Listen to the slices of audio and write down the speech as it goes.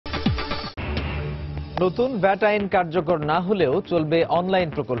নতুন ভ্যাট আইন কার্যকর না হলেও চলবে অনলাইন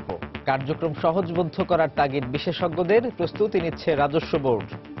প্রকল্প। কার্যক্রম সহজবোধ্য করার তাগিদ বিশেষজ্ঞদের, প্রস্তুতি নিচ্ছে রাজস্ব বোর্ড।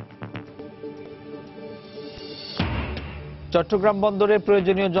 চট্টগ্রাম বন্দরে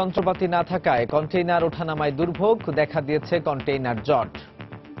প্রয়োজনীয় যন্ত্রপাতি না থাকায় কন্টেইনার ওঠানামায় দুর্ভোগ, দেখা দিয়েছে কন্টেইনার জট।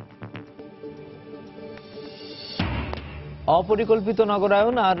 অপরিকল্পিত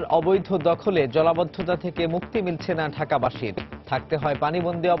নগরায়ন আর অবৈধ দখলে জলাবদ্ধতা থেকে মুক্তি মিলছে না ঢাকাবাসীর। থাকতে হয়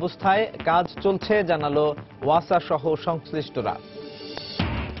পানিবন্দী অবস্থায়, কাজ চলছে জানালো ওয়াসা সহ সংশ্লিষ্টরা।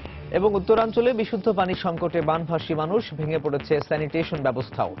 এবং উত্তরাঞ্চলে বিশুদ্ধ পানি সংকটে বানভাসী মানুষ, ভেঙে পড়েছে স্যানিটেশন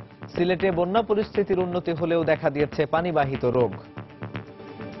ব্যবস্থাও। সিলেটে বন্যা পরিস্থিতির উন্নতি হলেও দেখা দিয়েছে পানিবাহিত রোগ।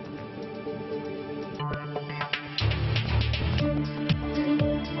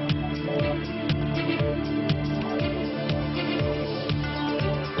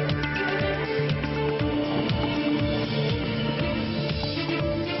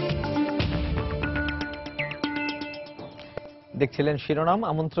 দেখছিলেন শিরোনাম।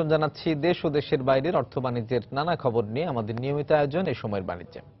 আমন্ত্রণ জানাচ্ছি দেশ ও দেশের বাইরের অর্থ বাণিজ্যের নানা খবর নিয়ে আমাদের নিয়মিত আয়োজন এই সময়ের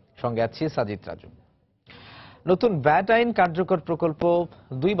বাণিজ্যে। সঙ্গে আছি সাজিদ রাজু। নতুন ভ্যাট আইন কার্যকর প্রকল্প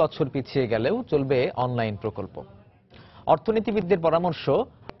 2 বছর পিছিয়ে গেলেও চলবে অনলাইন প্রকল্প। অর্থনীতিবিদদের পরামর্শ,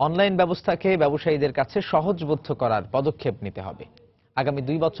 অনলাইন ব্যবস্থাকে ব্যবসায়ীদের কাছে সহজবোধ্য করার পদক্ষেপ নিতে হবে। আগামী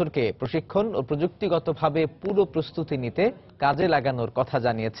 2 বছরকে প্রশিক্ষণ ও প্রযুক্তিগতভাবে পুরো প্রস্তুতি নিতে কাজে লাগানোর কথা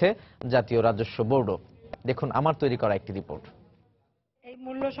জানিয়েছে জাতীয় রাজস্ব বোর্ডও। দেখুন আমার তৈরি করা একটি রিপোর্ট। এই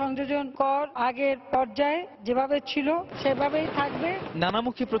মূল্য সংযোজন কর আগের পর্যায়ে যেভাবে ছিল সেভাবেই থাকবে।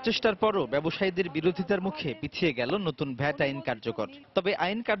 নানামুখী প্রচেষ্টার পরও ব্যবসায়ীদের বিরোধিতার মুখে পিছিয়ে গেল নতুন ভ্যাট আইন কার্যকর। তবে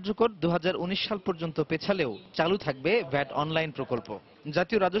আইন কার্যকর 2019 সাল পর্যন্ত পেছালেও চালু থাকবে ভ্যাট অনলাইন প্রকল্প।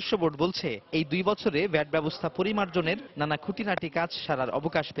 জাতীয় রাজস্ব বোর্ড বলছে, এই 2 বছরে ভ্যাট ব্যবস্থা পরিমার্জনের নানা খুঁটিনাটি কাজ সারার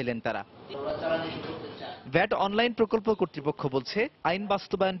অবকাশ পেলেন তারা। ভ্যাট অনলাইন প্রকল্প কর্তৃপক্ষ বলছে, আইন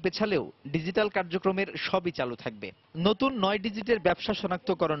বাস্তবায়ন পেছালেও ডিজিটাল কার্যক্রমের সবই চালু থাকবে। নতুন 9 ডিজিটের ব্যবসা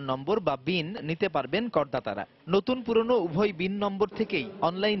শনাক্তকরণ নম্বর বা বিন নিতে পারবেন করদাতারা। নতুন পুরনো উভয় বিন নম্বর থেকেই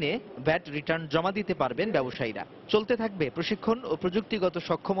অনলাইনে ভ্যাট রিটার্ন জমা দিতে পারবেন ব্যবসায়ীরা। চলতে থাকবে প্রশিক্ষণ ও প্রযুক্তিগত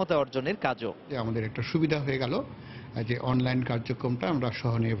সক্ষমতা অর্জনের কাজও। আমাদের একটা সুবিধা হয়ে গেল যে অনলাইন কার্যক্রমটা আমরা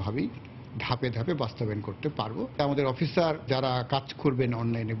সহনীয়ভাবেই ধাপে ধাপে বাস্তবায়ন করতে পারবো। আমাদের অফিসার যারা কাজ করবেন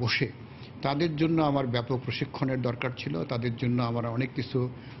অনলাইনে বসে, তাদের জন্য আমার ব্যাপক প্রশিক্ষণের দরকার ছিল, তাদের জন্য আমার অনেক কিছু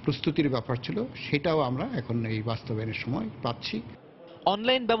প্রস্তুতির ব্যাপার ছিল, সেটাও আমরা এখন এই বাস্তবায়নের সময় পাচ্ছি।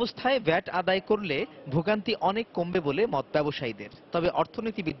 অনলাইন ব্যবস্থায় ভ্যাট আদায় করলে ভোগান্তি অনেক কমবে বলে মত ব্যবসায়ীদের। তবে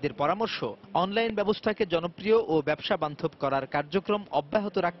অর্থনীতিবিদদের পরামর্শ, অনলাইন ব্যবস্থাকে জনপ্রিয় ও ব্যবসা বান্ধব করার কার্যক্রম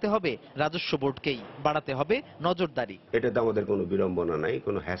অব্যাহত রাখতে হবে রাজস্ব বোর্ডকেই, বাড়াতে হবে নজরদারি। এটাতে আমাদের কোনো বিড়ম্বনা নাই,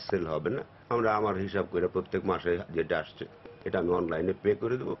 কোনো হ্যাসেল হবে না। আমরা আমার হিসাব করে প্রত্যেক মাসে যেটা আসছে এটা আমি অনলাইনে পে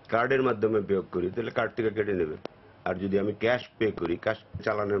করে দেবো। কার্ডের মাধ্যমে পে করি তাহলে কার্ড থেকে কেটে নেবে। আর যদি আমি ক্যাশ পে করি, ক্যাশ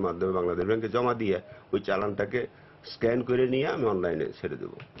চালানের মাধ্যমে বাংলাদেশ ব্যাংকে জমা দিয়ে ওই চালানটাকে স্ক্যান করে নিয়ে আমি অনলাইনে ছেড়ে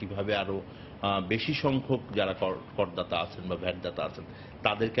দেবো। কিভাবে আরো বেশি সংখ্যক যারা করদাতা আছেন বা ভ্যাটদাতা আছেন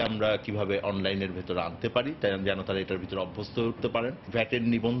তাদেরকে আমরা কিভাবে অনলাইনের ভেতরে আনতে পারি, যেন তারা এটার ভিতরে অভ্যস্ত হতে পারেন। ভ্যাটের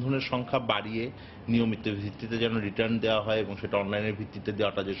নিবন্ধনের সংখ্যা বাড়িয়ে নিয়মিত ভিত্তিতে যেন রিটার্ন দেওয়া হয় এবং সেটা অনলাইনের ভিত্তিতে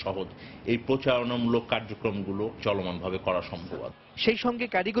দেওয়াটা যে সহজ, এই প্রচারণামূলক কার্যক্রমগুলো চলমানভাবে করা সম্ভব। সেই সঙ্গে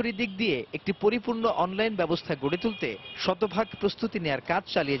কারিগরি দিক দিয়ে একটি পরিপূর্ণ অনলাইন ব্যবস্থা গড়ে তুলতে শতভাগ প্রস্তুতি নেয়ার কাজ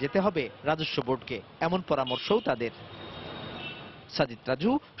চালিয়ে যেতে হবে রাজস্ব বোর্ডকে, এমন পরামর্শও তাদের। সাজিদ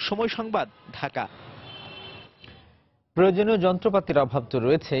রাজু, সময় সংবাদ, ঢাকা। প্রয়োজনীয় যন্ত্রপাতির অভাব তো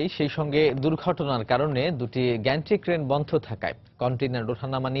রয়েছেই, সেই সঙ্গে দুর্ঘটনার কারণে 2টি গ্যান্ট্রি ক্রেন বন্ধ থাকায় কন্টেইনার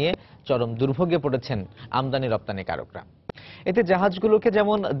ওঠানামা নিয়ে চরম দুর্ভোগে পড়েছেন আমদানি রপ্তানিকারকরা। এতে জাহাজগুলোকে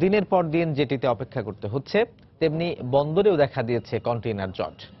যেমন দিনের পর দিন জেটিতে অপেক্ষা করতে হচ্ছে, তেমনি বন্দরেও দেখা দিয়েছে কন্টেইনার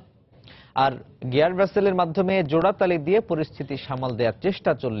জট। আর গিয়ার ভেসেলের মাধ্যমে জোড়াতালি দিয়ে পরিস্থিতি সামাল দেওয়ার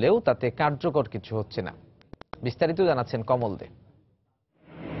চেষ্টা চললেও তাতে কার্যকর কিছু হচ্ছে না। বিস্তারিত জানাচ্ছেন কমল দে।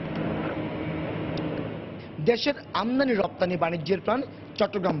 দেশের আমদানি রপ্তানি বাণিজ্যের প্রাণ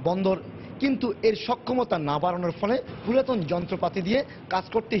চট্টগ্রাম বন্দর, কিন্তু এর সক্ষমতা না বাড়ানোর ফলে পুরাতন যন্ত্রপাতি দিয়ে কাজ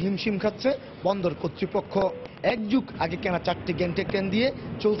করতে হিমশিম খাচ্ছে বন্দর কর্তৃপক্ষ। 1 যুগ আগে কেনা 4টি গ্যান্ট্রি ক্রেন দিয়ে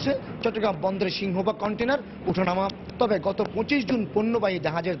চলছে চট্টগ্রাম বন্দরের সিংহভাগ কন্টেনার ওঠানামা। তবে গত 25 জুন পণ্যবাহী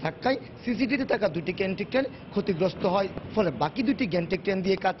জাহাজের ধাক্কায় সিসিটিভিতে থাকা 2টি গ্যান্ট্রি ক্রেন ক্ষতিগ্রস্ত হয়। ফলে বাকি 2টি গ্যান্ট্রি ক্রেন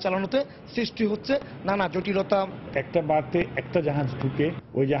দিয়ে কাজ চালানোতে সৃষ্টি হচ্ছে নানা জটিলতা। একটা বারতে একটা জাহাজ ঢুকে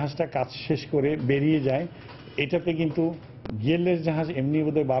ওই জাহাজটা কাজ শেষ করে বেরিয়ে যায়। এটাতে কিন্তু গিয়ারলেস জাহাজ এমনি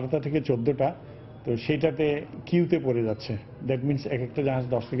বোধহয় 12টা থেকে 14টা, তো সেইটাতে কিউতে পড়ে যাচ্ছে। দ্যাট মিনস এক একটা জাহাজ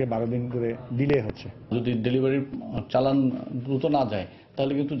 10 থেকে 12 দিন করে ডিলে হচ্ছে। যদি ডেলিভারি চালান দ্রুত না যায়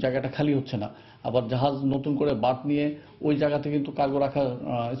তাহলে কিন্তু জায়গাটা খালি হচ্ছে না, আবার জাহাজ নতুন করে বাট নিয়ে ওই জায়গাতে কিন্তু কার্গো রাখার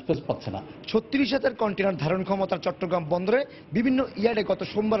স্পেস পাচ্ছে না। 36,000 কন্টেনার ধারণ ক্ষমতার চট্টগ্রাম বন্দরে বিভিন্ন ইয়ার্ডে গত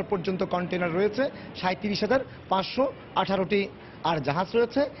সোমবার পর্যন্ত কন্টেনার রয়েছে 37,518টি, আর জাহাজ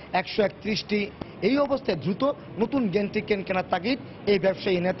রয়েছে 131টি। এই অবস্থায় দ্রুত নতুন গেন্ট্রি ক্রেন কেনার তাগিদ এই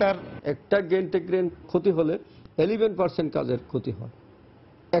ব্যবসায়ী নেতার। একটা গেন্ট্রি ক্রেন ক্ষতি হলে 11% কাজের ক্ষতি হয়।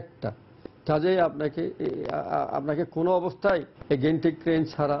 একটা কাজে আপনাকে কোনো অবস্থায় এই গেন্ট্রি ক্রেন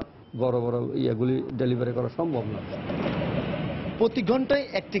ছাড়া বড় বড় ইয়েগুলি ডেলিভারি করা সম্ভব না। প্রতি ঘন্টায়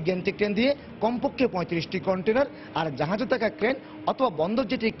একটি গেন্ট্রি ক্রেন দিয়ে কমপক্ষে 35টি কন্টেনার, আর জাহাজে থাকা ক্রেন অথবা বন্দর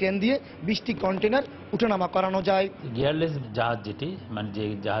জেটি ক্রেন দিয়ে 20টি কন্টেনার উঠানামা করানো যায়। গিয়ারলেস জাহাজ যেটি, মানে যে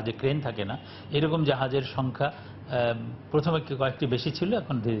জাহাজে ক্রেন থাকে না, এরকম জাহাজের সংখ্যা প্রথমে কয়েকটি বেশি ছিল,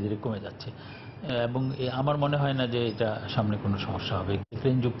 এখন ধীরে ধীরে কমে যাচ্ছে, এবং আমার মনে হয় না যে এটা সামনে কোনো সমস্যা হবে।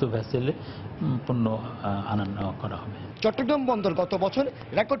 ক্রেনযুক্ত ভেসেলে পণ্য আনা নেওয়া করা হবে। চট্টগ্রাম বন্দর গত বছর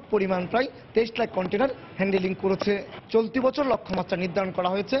রেকর্ড পরিমাণ প্রায় 23 লাখ কন্টেনার হ্যান্ডেলিং করেছে। চলতি বছর লক্ষ্যমাত্রা নির্ধারণ করা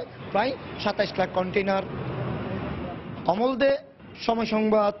হয়েছে প্রায় 27 লাখ কন্টেনার। অমল দে, সময়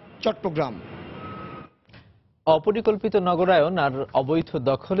সংবাদ, চট্টগ্রাম। অপরিকল্পিত নগরায়ন আর অবৈধ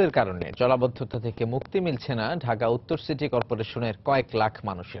দখলের কারণে জলাবদ্ধতা থেকে মুক্তি মিলছে না ঢাকা উত্তর সিটি কর্পোরেশনের কয়েক লাখ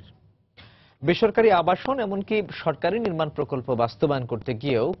মানুষের। বেসরকারি আবাসন এমনকি সরকারি নির্মাণ প্রকল্প বাস্তবায়ন করতে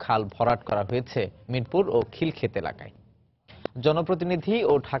গিয়েও খাল ভরাট করা হয়েছে মিরপুর ও খিলক্ষেত এলাকায়। জনপ্রতিনিধি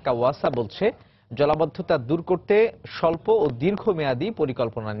ও ঢাকা ওয়াসা বলছে, জলাবদ্ধতা দূর করতে স্বল্প ও দীর্ঘমেয়াদী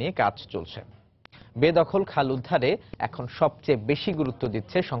পরিকল্পনা নিয়ে কাজ চলছে। বেদখল খাল উদ্ধারে এখন সবচেয়ে বেশি গুরুত্ব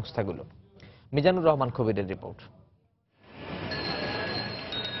দিচ্ছে সংস্থাগুলো। মিজানুর রহমান কবিরের রিপোর্ট।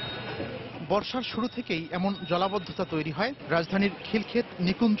 বর্ষার শুরু থেকেই এমন জলাবদ্ধতা তৈরি হয় রাজধানীর খিলক্ষেত,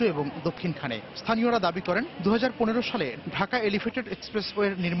 নিকুঞ্জ এবং দক্ষিণখানে। স্থানীয়রা দাবি করেন 2015 সালে ঢাকা এলিভেটেড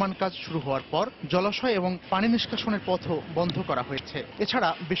এক্সপ্রেসওয়ের নির্মাণ কাজ শুরু হওয়ার পর জলাশয় এবং পানি নিষ্কাশনের পথও বন্ধ করা হয়েছে। এছাড়া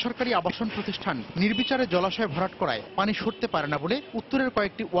বেসরকারি আবাসন প্রতিষ্ঠান নির্বিচারে জলাশয় ভরাট করায় পানি সরতে পারে না বলে উত্তরের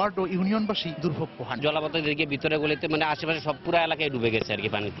কয়েকটি ওয়ার্ড ও ইউনিয়নবাসী দুর্ভোগ পোহান। জলাবদ্ধতা দিকে ভিতরে গলিতে মানে আশেপাশে সব পুরো এলাকায় ডুবে গেছে আর কি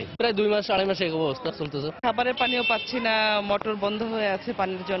পানিতে। প্রায় 2 মাস 2.5 মাস এই অবস্থা চলতেছে। খাবারের পানিও পাচ্ছি না, মোটর বন্ধ হয়ে আছে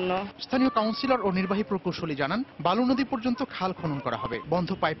পানির জন্য। স্থানীয় কাউন্সিলর ও নির্বাহী প্রকৌশলী জানান, বালু নদী পর্যন্ত খাল খনন করা হবে। বন্ধ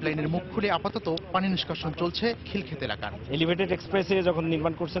পাইপলাইনের মুখ খুলে আপাতত পানি নিষ্কাশন চলছে খিলক্ষেত এলাকার। এলিভেটেড এক্সপ্রেসে যখন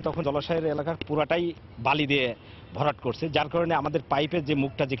নির্মাণ করছে তখন জলাশয়ের এলাকার পুরাটাই বালি দিয়ে ভরাট করছে, যার কারণে আমাদের পাইপের যে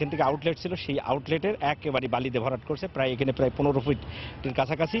মুখটা যেখান থেকে আউটলেট ছিল সেই আউটলেটের একেবারে বালি দিয়ে ভরাট করছে, প্রায় এখানে প্রায় 15 ফিটের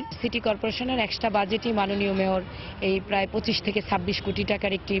কাছাকাছি। সিটি কর্পোরেশনের এক্সট্রা বাজেটই মাননীয় মেয়র এই প্রায় 25 থেকে 26 কোটি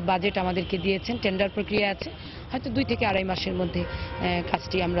টাকার একটি বাজেট আমাদেরকে দিয়েছেন। টেন্ডার প্রক্রিয়া আছে, হয়তো 2 থেকে 2.5 মাসের মধ্যে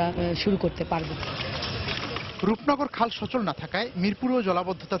কাজটি আমরা শুরু করতে পারব। রূপনগর খাল সচল না থাকায় মিরপুরেও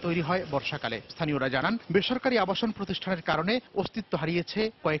জলাবদ্ধতা তৈরি হয় বর্ষাকালে। স্থানীয়রা জানান, বেসরকারি আবাসন প্রতিষ্ঠানের কারণে অস্তিত্ব হারিয়েছে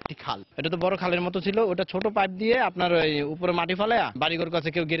কয়েকটি খাল। এটা তো বড় খালের মতো ছিল, ওটা ছোট পাইপ দিয়ে আপনার ওই উপরে মাটি ফেলায়া বাড়িঘর কাছে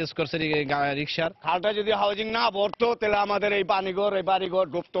কেউ গ্যারেজ করছে রিক্সার। খালটা যদি হাউজিং না ভরতো তাহলে আমাদের এই বাড়িঘর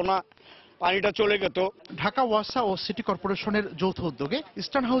ডুবতো না, পানিটা চলে যেত। ঢাকা ওয়াসা ও সিটি কর্পোরেশনের যৌথ উদ্যোগে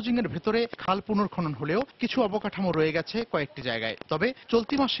ইস্টার্ন হাউজিং এর ভেতরে খাল পুনর্খনন হলেও কিছু অবকাঠামো রয়ে গেছে কয়েকটি জায়গায়। তবে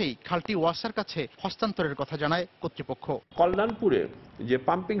চলতি মাসেই খালটি ওয়াসার কাছে হস্তান্তরের কথা জানায় কর্তৃপক্ষ। কল্যাণপুরে যে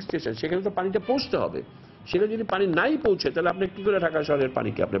পাম্পিং স্টেশন, সেখানে তো পানিটা পৌঁছতে হবে। সেখানে যদি পানি নাই পৌঁছে তাহলে আপনি কি করে ঢাকা শহরের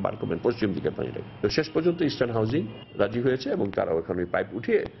পানিকে আপনি বার করবেন, পশ্চিম দিকের পানিটা? তো শেষ পর্যন্ত ইস্টার্ন হাউজিং রাজি হয়েছে এবং তারা ওখানে পাইপ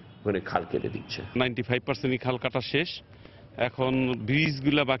উঠিয়ে ওখানে খাল কেটে দিচ্ছে। 95% খাল কাটা শেষ, এখন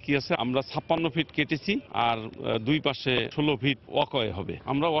ব্রিজগুলা বাকি আছে। আমরা 56 ফিট কেটেছি, আর 2 পাশে 16 ফিট ওয়াকওয়ে হবে।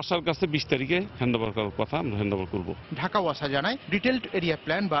 আমরা ওয়াসার কাছে 20 তারিখে হ্যান্ডওভার করার কথা, আমরা হ্যান্ডওভার করব। ঢাকা ওয়াসা জানায়, ডিটেইলড এরিয়া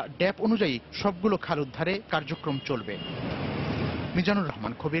প্ল্যান বা ড্যাপ অনুযায়ী সবগুলো খাল উদ্ধারে কার্যক্রম চলবে। মিজানুর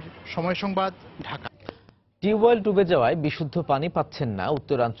রহমান কবির, সময় সংবাদ, ঢাকা। টিউবওয়েল ডুবে যাওয়ায় বিশুদ্ধ পানি পাচ্ছেন না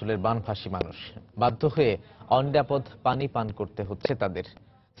উত্তরাঞ্চলের বানভাসী মানুষ। বাধ্য হয়ে অনিরাপদ পানি পান করতে হচ্ছে তাদের।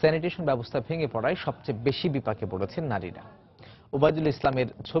 স্যানিটেশন ব্যবস্থা ভেঙে পড়ায় সবচেয়ে বেশি বিপাকে পড়েছেন নারীরা। ওবায়দুল ইসলামের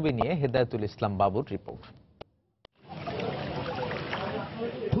ছবি নিয়ে হেদায়েতুল ইসলাম বাবুর রিপোর্ট।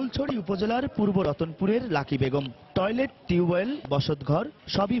 ফুলছড়ি উপজেলার পূর্ব রতনপুরের লাকি বেগম। টয়লেট, টিউবওয়েল, বসতঘর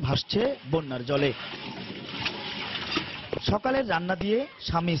সবই ভাসছে বন্যার জলে। সকালের রান্না দিয়ে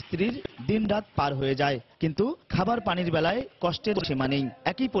স্বামী স্ত্রীর দিনরাত পার হয়ে যায়, কিন্তু খাবার পানির বেলায় কষ্টের সীমা নেই।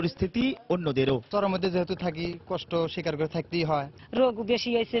 একই পরিস্থিতি অন্যদেরও। চরের মধ্যে যেহেতু থাকি, কষ্ট স্বীকার করে থাকতেই হয়। রোগ বেশি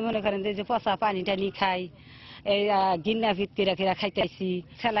হয়েছে, মনে করেন যে পচা পানি টানি খাই, এই গিন্না ভিত কিরা খাইতেছি,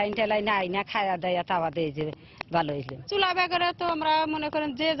 স্যালাইন টেলাইন নাই না, খায়া দেয়া তাওয়া দেয় যে ভালো হয়েছে। চুলা বেগরে তো আমরা মনে করেন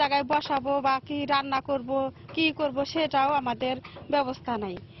যে জায়গায় বসাবো বা কি রান্না করব কি করব সেটাও আমাদের ব্যবস্থা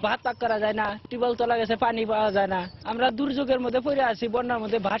নাই। ভাত পাক করা যায় না, টিউবওয়েল তোলা গেছে, পানি পাওয়া যায় না। আমরা দুর্যোগের মধ্যে পড়ে আছি, বন্যার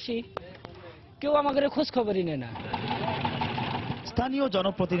মধ্যে ভাসি। কেউ আমাদের খোঁজ খবরই নেয় না। স্থানীয়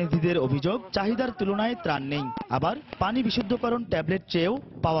জনপ্রতিনিধিদের অভিযোগ, চাহিদার তুলনায় ত্রাণ নেই, আবার পানি বিশুদ্ধকরণ ট্যাবলেট চেয়েও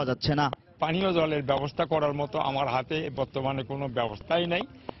পাওয়া যাচ্ছে না। পানীয় জলের ব্যবস্থা করার মতো আমার হাতে বর্তমানে কোনো ব্যবস্থাই নাই,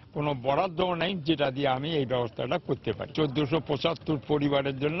 কোনো বরাদ্দও নাই যেটা দিয়ে আমি এই ব্যবস্থাটা করতে পারি। 1475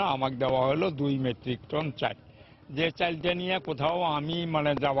 পরিবারের জন্য আমাকে দেওয়া হলো 2 মেট্রিক টন চাল। যে চালটা নিয়ে কোথাও আমি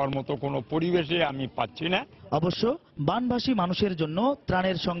যাওয়ার মতো কোনো পরিবেশে আমি পাচ্ছি না। অবশ্য বানভাসী মানুষের জন্য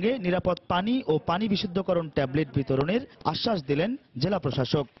ত্রাণের সঙ্গে নিরাপদ পানি ও পানি বিশুদ্ধকরণ ট্যাবলেট বিতরণের আশ্বাস দিলেন জেলা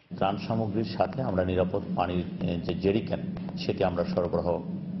প্রশাসক। ত্রাণ সামগ্রীর সাথে আমরা নিরাপদ পানির যে জেরিক্যান সেটি আমরা সরবরাহ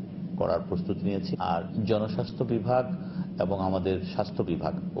করার প্রস্তুতি নিয়েছি। আর জনস্বাস্থ্য বিভাগ এবং আমাদের স্বাস্থ্য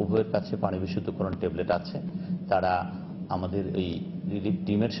বিভাগ উভয়ের কাছে পানি বিশুদ্ধকরণ ট্যাবলেট আছে। তারা আমাদের এই রিলিফ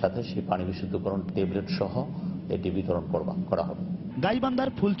টিমের সাথে সেই পানি বিশুদ্ধকরণ ট্যাবলেট সহ এটি বিতরণ করা হবে। গাইবান্ধার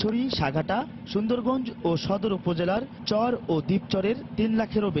ফুলছড়ি, সাঘাটা, সুন্দরগঞ্জ ও সদর উপজেলার চর ও দ্বীপচরের 3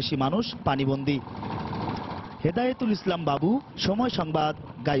 লাখেরও বেশি মানুষ পানিবন্দী। হেদায়েতুল ইসলাম বাবু, সময় সংবাদ,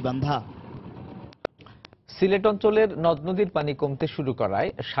 গাইবান্ধা। সিলেট অঞ্চলের নদ নদীর পানি কমতে শুরু করায়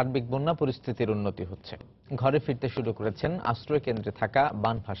সার্বিক বন্যা পরিস্থিতির উন্নতি হচ্ছে। ঘরে ফিরতে শুরু করেছেন আশ্রয় কেন্দ্রে থাকা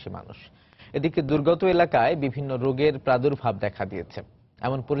বানভাসী মানুষ। এদিকে দুর্গত এলাকায় বিভিন্ন রোগের প্রাদুর্ভাব দেখা দিয়েছে।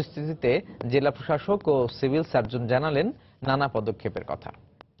 এমন পরিস্থিতিতে জেলা প্রশাসক ও সিভিল সার্জন জানালেন নানা পদক্ষেপের কথা।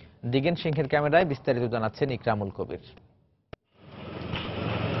 দিগেন সিংহের ক্যামেরায় বিস্তারিত জানাচ্ছেন ইকরামুল কবির।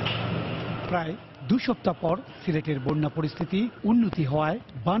 প্রায় 2 সপ্তাহ পর সিলেটের বন্যা পরিস্থিতি উন্নতি হওয়ায়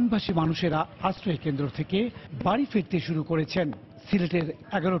বানভাসী মানুষেরা আশ্রয় কেন্দ্র থেকে বাড়ি ফিরতে শুরু করেছেন। সিলেটের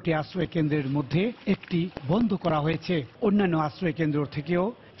 11টি আশ্রয় কেন্দ্রের মধ্যে একটি বন্ধ করা হয়েছে। অন্যান্য আশ্রয় কেন্দ্র থেকেও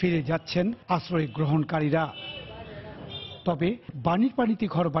ফিরে যাচ্ছেন আশ্রয় গ্রহণকারীরা। তবে বানের পানিতে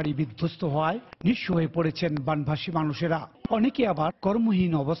ঘরবাড়ি বিধ্বস্ত হওয়ায় নিঃস্ব হয়ে পড়েছেন বানভাসী মানুষেরা। অনেকে আবার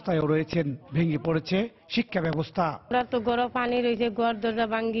কর্মহীন অবস্থায়ও রয়েছেন। ভেঙে পড়েছে শিক্ষা ব্যবস্থা। আমরা তো গড় পানি রয়েছে, ঘর দরজা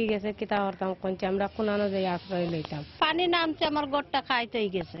ভাঙ্গি গেছে, কিতা হরতাম কোনছে আমরা কোন অনুযায়ী আশ্রয় লইতাম। পানি নামছে, আমার ঘরটা খাইতেই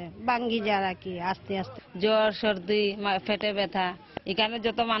গেছে, ভাঙ্গি যারা কি আস্তে আস্তে। জ্বর, সর্দি, পেটে ব্যথা, এখানে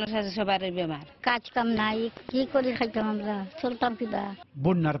যত মানুষ আছে সবারই বেমার। কাজ কাম নাই, কি করে খাইতাম আমরা, চলতাম কিবা।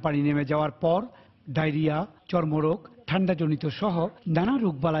 বন্যার পানি নেমে যাওয়ার পর ডায়রিয়া, চর্মরোগ, ঠান্ডাজনিত সহ নানা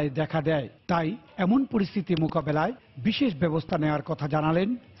রোগবালাই দেখা দেয়। তাই এমন পরিস্থিতি মোকাবেলায় বিশেষ ব্যবস্থা নেওয়ার কথা জানালেন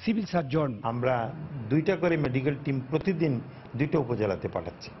সিভিল সার্জন। আমরা 2টা করে মেডিকেল টিম প্রতিদিন 2টা উপজেলাতে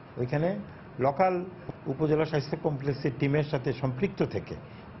পাঠাচ্ছি। ওইখানে লোকাল উপজেলা স্বাস্থ্য কমপ্লেক্সের টিমের সাথে সম্পৃক্ত থেকে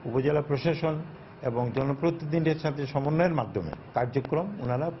উপজেলা প্রশাসন এবং জনপ্রতিনিধিদের সাথে সমন্বয়ের মাধ্যমে কার্যক্রম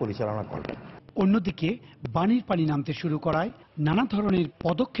ওনারা পরিচালনা করবেন। অন্যদিকে বানের পানি নামতে শুরু করায় নানা ধরনের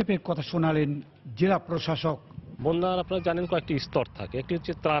পদক্ষেপের কথা শোনালেন জেলা প্রশাসক। বন্যার আপনারা জানেন কয়েকটি স্তর থাকে। একটি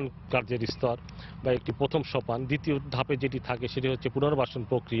হচ্ছে ত্রাণ কার্যের স্তর বা একটি প্রথম সোপান। দ্বিতীয় ধাপে যেটি থাকে সেটি হচ্ছে পুনর্বাসন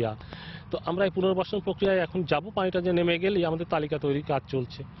প্রক্রিয়া। তো আমরা এই পুনর্বাসন প্রক্রিয়ায় এখন যাব। পানিটা যে নেমে গেলেই আমাদের তালিকা তৈরির কাজ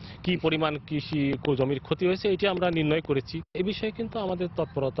চলছে। কি পরিমাণ কৃষি জমির ক্ষতি হয়েছে এটি আমরা নির্ণয় করেছি। এ বিষয়ে কিন্তু আমাদের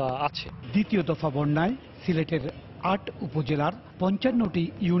তৎপরতা আছে। দ্বিতীয় দফা বন্যায় সিলেটের 8 উপজেলার 55টি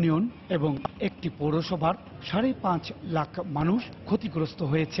ইউনিয়ন এবং একটি পৌরসভার 5.5 লাখ মানুষ ক্ষতিগ্রস্ত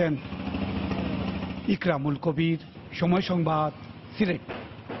হয়েছেন। ইকরামুল কবির, সময় সংবাদ, সিলেট।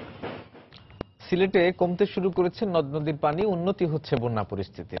 সিলেটে কমতে শুরু করেছে নদ নদীর পানি, উন্নতি হচ্ছে বন্যা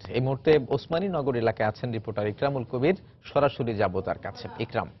পরিস্থিতির। এই মুহূর্তে ওসমানী নগর এলাকায় আছেন রিপোর্টার ইকরামুল কবির। সরাসরি যাব তার কাছে।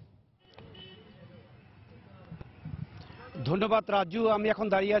 ইকরাম। ধন্যবাদ রাজু। আমি এখন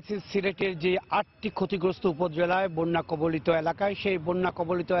দাঁড়িয়ে আছি সিলেটের যে 8টি ক্ষতিগ্রস্ত উপজেলায় বন্যা কবলিত এলাকায়। সেই বন্যা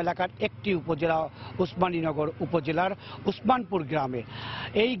কবলিত এলাকার একটি উপজেলা ওসমানীনগর উপজেলার উসমানপুর গ্রামে।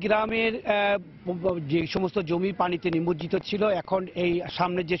 এই গ্রামের যে সমস্ত জমি পানিতে নিমজ্জিত ছিল, এখন এই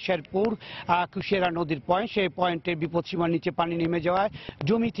সামনে যে শেরপুর কুশিয়ারা নদীর পয়েন্ট, সেই পয়েন্টের বিপদসীমার নিচে পানি নেমে যাওয়ায়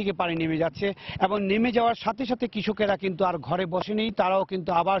জমি থেকে পানি নেমে যাচ্ছে এবং নেমে যাওয়ার সাথে সাথে কৃষকেরা কিন্তু আর ঘরে বসেনি। তারাও কিন্তু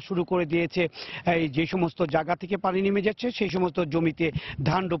আবার শুরু করে দিয়েছে এই যে সমস্ত জায়গা থেকে পানি নেমে যাচ্ছে সেই সমস্ত জমিতে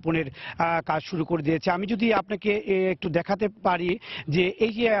ধান রোপণের কাজ শুরু করে দিয়েছে। আমি যদি আপনাকে একটু দেখাতে পারি যে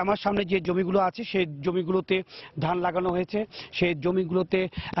এই যে আমার সামনে যে জমিগুলো আছে সেই জমিগুলোতে ধান লাগানো হয়েছে, সেই জমিগুলোতে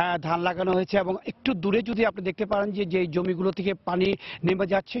ধান লাগানো হয়েছে এবং একটু দূরে যদি আপনি দেখতে পারেন যে যে জমিগুলো থেকে পানি নেমে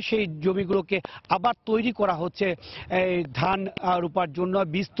যাচ্ছে সেই জমিগুলোকে আবার তৈরি করা হচ্ছে এই ধান রোপার জন্য,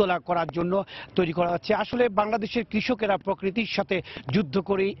 বীজতলা করার জন্য তৈরি করা হচ্ছে। আসলে বাংলাদেশের কৃষকেরা প্রকৃতির সাথে যুদ্ধ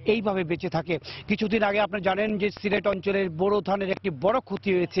করে এইভাবে বেঁচে থাকে। কিছুদিন আগে আপনি জানেন যে সিলেট অঞ্চলের বড় ধানের একটি বড় ক্ষতি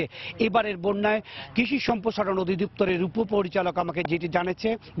হয়েছে। এবারের বন্যায় কৃষি সম্প্রসারণ অধিদপ্তরের উপপরিচালক আমাকে যেটি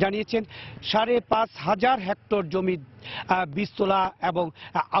জানিয়েছেন 5,500 হেক্টর জমি বীজতলা এবং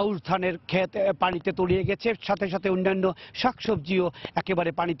আউশ ধানের ক্ষেত পানিতে তলিয়ে গেছে, সাথে সাথে অন্যান্য শাকসবজিও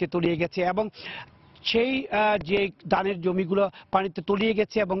একেবারে পানিতে তলিয়ে গেছে এবং সেই যে ধানের জমিগুলো পানিতে তলিয়ে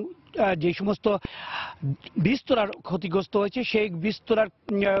গেছে এবং যে সমস্ত বীজতলার ক্ষতিগ্রস্ত হয়েছে সেই বীজতলার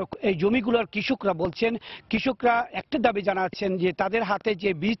এই জমিগুলোর কৃষকরা বলছেন, কৃষকরা একটা দাবি জানাচ্ছেন যে তাদের হাতে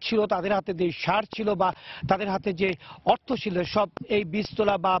যে বীজ ছিল, তাদের হাতে যে সার ছিল বা তাদের হাতে যে অর্থ ছিল, সব এই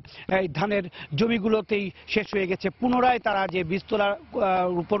বীজতলা বা এই ধানের জমিগুলোতেই শেষ হয়ে গেছে। পুনরায় তারা যে বীজতলা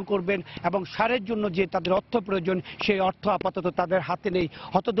রোপণ করবেন এবং সারের জন্য যে তাদের অর্থ প্রয়োজন, সেই অর্থ আপাতত তাদের হাতে নেই।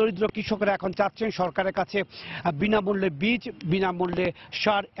 হতদরিদ্র কৃষকরা এখন চাচ্ছেন সরকারের কাছে বিনামূল্যে বীজ, বিনামূল্যে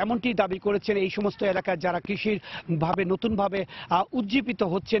সার, এমনটি দাবি করেছেন এই সমস্ত এলাকায় যারা কৃষির ভাবে নতুনভাবে উজ্জীবিত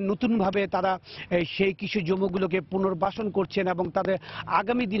হচ্ছেন, নতুনভাবে তারা সেই কৃষি জমিগুলোকে পুনর্বাসন করছেন এবং তাদের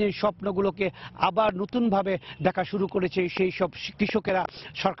আগামী দিনের স্বপ্নগুলোকে আবার নতুনভাবে দেখা শুরু করেছে। সেই সব কৃষকেরা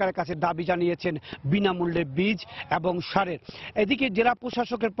সরকারের কাছে দাবি জানিয়েছেন বিনামূল্যে বীজ এবং সারের। এদিকে জেলা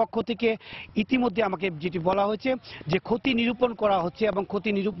প্রশাসকের পক্ষ থেকে ইতিমধ্যে আমাকে যেটি বলা হয়েছে যে ক্ষতি নিরূপণ করা হচ্ছে এবং ক্ষতি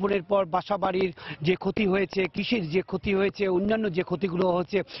নিরূপণের পর বাসাবাড়ির যে ক্ষতি হয়েছে, কৃষির যে ক্ষতি হয়েছে, অন্যান্য যে ক্ষতিগুলো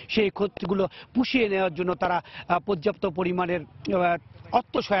হচ্ছে, সেই ক্ষতিগুলো পুষিয়ে নেওয়ার জন্য তারা পর্যাপ্ত পরিমাণের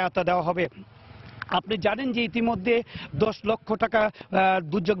অর্থ সহায়তা দেওয়া হবে। আপনি জানেন যে ইতিমধ্যে 10 লক্ষ টাকা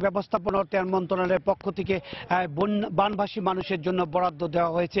দুর্যোগ ব্যবস্থাপনা মন্ত্রণালয়ের পক্ষ থেকে বানভাসী মানুষের জন্য বরাদ্দ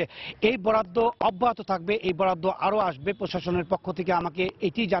দেওয়া হয়েছে। এই বরাদ্দ অব্যাহত থাকবে, এই বরাদ্দ আরও আসবে। প্রশাসনের পক্ষ থেকে আমাকে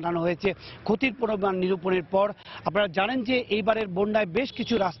এটি জানানো হয়েছে। ক্ষতির পরিমাণ নিরূপণের পর আপনারা জানেন যে এইবারের বন্যায় বেশ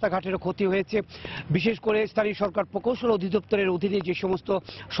কিছু রাস্তাঘাটেরও ক্ষতি হয়েছে। বিশেষ করে স্থানীয় সরকার প্রকৌশল অধিদপ্তরের অধীনে যে সমস্ত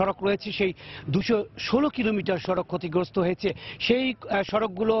সড়ক রয়েছে, সেই 216 কিলোমিটার সড়ক ক্ষতিগ্রস্ত হয়েছে। সেই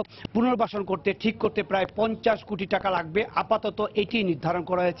সড়কগুলো পুনর্বাসন করতে ঠিক করতে প্রায় 50 কোটি টাকা লাগবে। আপাতত এটি নির্ধারণ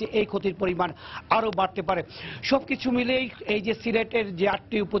করা হয়েছে। এই ক্ষতির পরিমাণ আরও বাড়তে পারে। সবকিছু মিলেই এই যে সিলেটের যে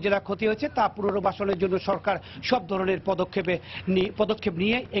 8টি উপজেলা ক্ষতি হয়েছে তা পুনর্বাসনের জন্য সরকার সব ধরনের পদক্ষেপ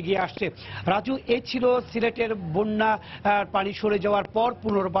নিয়ে এগিয়ে আসছে। রাজু, এই ছিল সিলেটের বন্যা পানি সরে যাওয়ার পর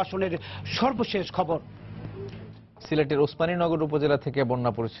পুনর্বাসনের সর্বশেষ খবর। সিলেটের ওসমানীনগর উপজেলা থেকে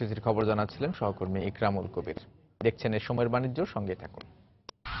বন্যা পরিস্থিতির খবর জানাচ্ছিলেন সহকর্মী ইকরামুল কবির। দেখছেন এই সময়ের বাণিজ্য, সঙ্গে থাকুন।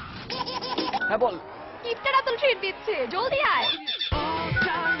 হ্যাঁ বল, ইফতার আতুল ট্রিট দিচ্ছে, জলদি আয়।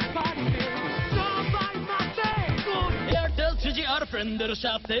 এয়ারটেল 3G আর ফ্রেন্ডদের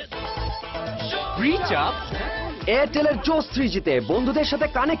সাথে রিচার্জ এয়ারটেলের জোস 3G তে বন্ধুদের সাথে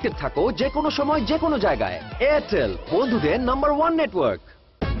কানেক্টেড থাকো যে কোনো সময় যে কোনো জায়গায়। এয়ারটেল, বন্ধুদের নাম্বার 1 নেটওয়ার্ক।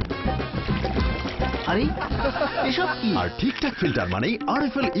 আরে এসব কি? আর ঠিকঠাক ফিল্টার মানেই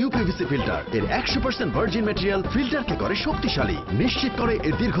আরএফএল ইউপিভিসি ফিল্টার। এর 100% ভার্জিন ম্যাটেরিয়াল ফিল্টারকে করে শক্তিশালী, নিশ্চিত করে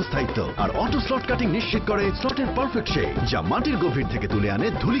এর দীর্ঘস্থায়িত্ব, আর অটো স্লট কাটিং নিশ্চিত করে স্লটের পারফেক্ট শেপ, যা মাটির গভীর থেকে তুলে আনে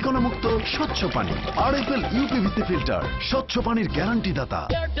ধূলিকণা মুক্ত স্বচ্ছ পানি। আরএফএল ইউপিভিসি ফিল্টার, স্বচ্ছ পানির গ্যারান্টি দাতা।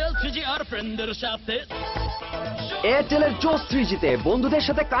 এয়ারটেল 3G আর ফ্রেন্ডদের সাথে। এয়ারটেলের জোস 3G তে বন্ধুদের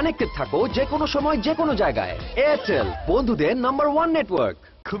সাথে কানেক্টেড থাকো যে কোনো সময় যে কোনো জায়গায়। এয়ারটেল, বন্ধুদের নাম্বার 1 নেটওয়ার্ক।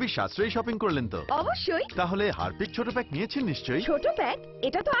 খুবই সাশ্রয়ী শপিং করলেন তো? অবশ্যই। তাহলে হারপিক ছোট প্যাক নিয়েছেন নিশ্চয়ই? ছোট প্যাক?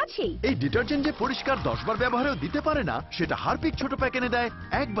 এটা তো আছেই। এই ডিটারজেন্ট যে পরিষ্কার 10 বার ব্যবহারেও দিতে পারে না, সেটা হারপিক ছোট প্যাক এনে দেয়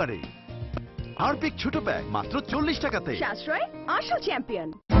একবারে। হারপিক ছোট প্যাক মাত্র 40 টাকাতে। সাশ্রয় আসল চ্যাম্পিয়ন।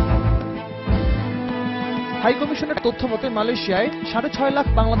 হাই কমিশনের তথ্য মতে মালয়েশিয়ায় 6.5 লাখ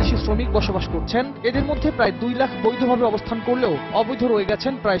বাংলাদেশি শ্রমিক বসবাস করছেন। এদের মধ্যে প্রায় 2 লাখ বৈধভাবে অবস্থান করলেও অবৈধ রয়ে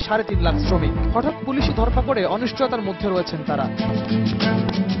গেছেন প্রায় 3.5 লাখ শ্রমিক। হঠাৎ পুলিশি ধরপাকড়ে অনিশ্চয়তার মধ্যে রয়েছেন তারা।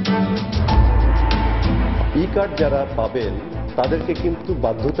 ই কার্ড যারা পাবেন তাদেরকে কিন্তু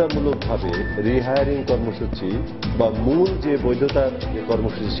বাধ্যতামূলকভাবে রিহায়ারিং কর্মসূচি বা মূল যে বৈধতার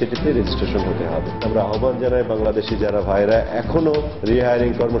কর্মসূচি সেটিতে রেজিস্ট্রেশন হতে হবে। আমরা আহ্বান জানাই বাংলাদেশি যারা ভাইরা এখনো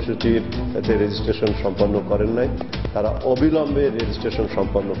রিহায়ারিং কর্মসূচির রেজিস্ট্রেশন সম্পন্ন করেন নাই, তারা অবিলম্বে রেজিস্ট্রেশন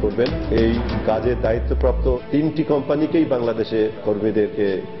সম্পন্ন করবেন। এই কাজে দায়িত্বপ্রাপ্ত 3টি কোম্পানিকেই বাংলাদেশে কর্মীদেরকে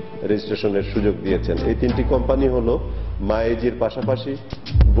রেজিস্ট্রেশনের সুযোগ দিয়েছেন। এই 3টি কোম্পানি হলো মায়েজির পাশাপাশি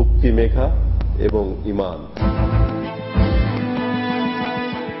বুক্তি মেঘা এবং ইমান।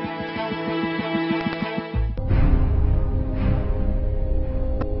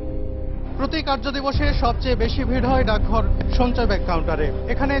 প্রতি কার্যদিবসে সবচেয়ে বেশি ভিড় হয় ডাকঘর সঞ্চয় ব্যাংক কাউন্টারে।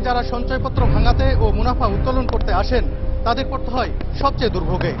 এখানে যারা সঞ্চয়পত্র ভাঙাতে ও মুনাফা উত্তোলন করতে আসেন তাদের পড়তে হয় সবচেয়ে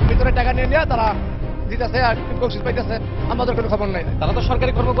দুর্ভোগে। ভিতরে টাকা নিয়ে নিয়ে তারা দিতেছে আর বকশিশ পাইতেছে, আমাদের কোনো খবর নাই। তারা তো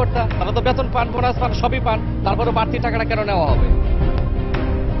সরকারি কর্মকর্তা, তারা তো বেতন পান, বোনাস পান, সবই পান, তারপরে বাড়তি টাকাটা কেন নেওয়া হবে?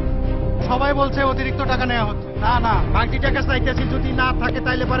 সবাই বলছে অতিরিক্ত টাকা নেওয়া হচ্ছে। না না, বাকি টাকা চাইতেছি, যদি না থাকে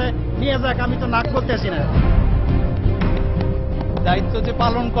তাইলে পরে নিয়ে যাক, আমি তো নাক করতেছি না। দায়িত্ব যে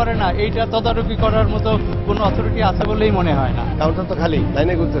পালন করে না, এইটা তদারকি করার মতো কোনো অথরিটি আছে বলেই মনে হয় না। কাউন্টার তো খালি,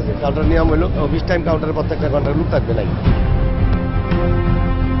 লাইনে ঘুরতেছে। কাউন্টার নিয়ম হলো 20 টাইম কাউন্টারে প্রত্যেকটা ঘন্টার লোক থাকবে নাই।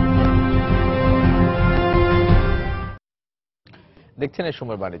 দেখছেন এই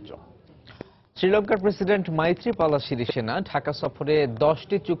সময় বাণিজ্য। শ্রীলঙ্কার প্রেসিডেন্ট মাইত্রিপালা সিরিসেনা ঢাকা সফরে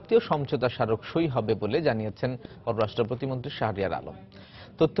 10টি চুক্তি ও সমঝোতা স্মারক সই হবে বলে জানিয়েছেন পররাষ্ট্র প্রতিমন্ত্রী শাহরিয়ার আলম।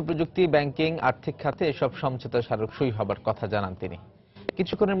 তথ্য প্রযুক্তি, ব্যাংকিং, আর্থিক খাতে এসব সমঝোতা স্মারক সই হবার কথা জানান তিনি।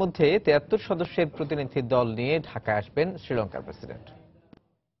 কিছুক্ষণের মধ্যে 73 সদস্যের প্রতিনিধি দল নিয়ে ঢাকায় আসবেন শ্রীলঙ্কার প্রেসিডেন্ট।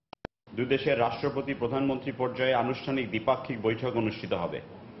 দুই দেশের রাষ্ট্রপতি প্রধানমন্ত্রী পর্যায়ে আনুষ্ঠানিক দ্বিপাক্ষিক বৈঠক অনুষ্ঠিত হবে।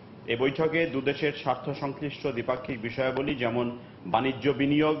 এই বৈঠকে দুদেশের স্বার্থ সংশ্লিষ্ট দ্বিপাক্ষিক বিষয়াবলী যেমন বাণিজ্য,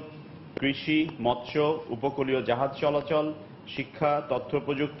 বিনিয়োগ, কৃষি, মৎস্য, উপকূলীয় জাহাজ চলাচল, শিক্ষা, তথ্য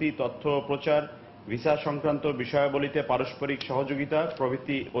প্রযুক্তি, তথ্য প্রচার, ভিসা সংক্রান্ত বিষয়াবলীতে পারস্পরিক সহযোগিতা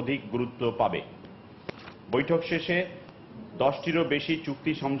প্রভৃতি অধিক গুরুত্ব পাবে। বৈঠক শেষে 10টিরও বেশি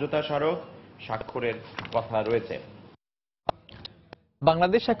চুক্তি সমঝোতা স্মারক স্বাক্ষরের কথা রয়েছে।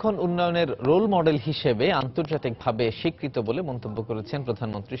 বাংলাদেশ এখন উন্নয়নের রোল মডেল হিসেবে আন্তর্জাতিকভাবে স্বীকৃত বলে মন্তব্য করেছেন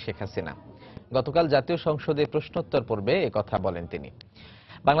প্রধানমন্ত্রী শেখ হাসিনা। গতকাল জাতীয় সংসদে প্রশ্নোত্তর পর্বে একথা বলেন তিনি।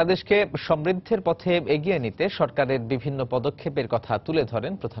 বাংলাদেশকে সমৃদ্ধির পথে এগিয়ে নিতে সরকারের বিভিন্ন পদক্ষেপের কথা তুলে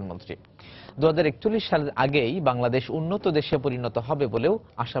ধরেন প্রধানমন্ত্রী। 2041 সালের আগেই বাংলাদেশ উন্নত দেশে পরিণত হবে বলেও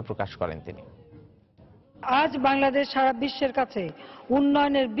আশা প্রকাশ করেন তিনি। আজ বাংলাদেশ সারা বিশ্বের কাছে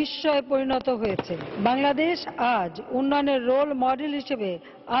উন্নয়নের বিস্ময়ে পরিণত হয়েছে। বাংলাদেশ আজ উন্নয়নের রোল মডেল হিসেবে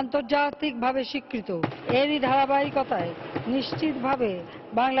আন্তর্জাতিকভাবে স্বীকৃত। এরই ধারাবাহিকতায় নিশ্চিতভাবে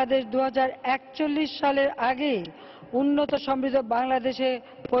বাংলাদেশ 2041 সালের আগেই উন্নত সমৃদ্ধ বাংলাদেশে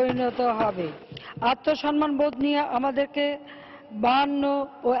পরিণত হবে। আত্মসম্মান বোধ নিয়ে আমাদেরকে 52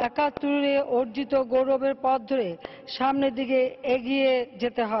 ও 71 অর্জিত গৌরবের পথ ধরে সামনের দিকে এগিয়ে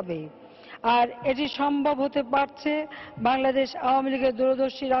যেতে হবে। আর এটি সম্ভব হতে পারছে বাংলাদেশ আওয়ামী লীগের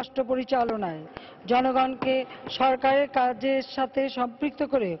দূরদর্শী রাষ্ট্র পরিচালনায়। জনগণকে সরকারের কাজের সাথে সম্পৃক্ত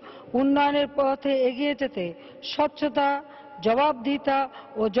করে উন্নয়নের পথে এগিয়ে যেতে স্বচ্ছতা, জবাবদিহিতা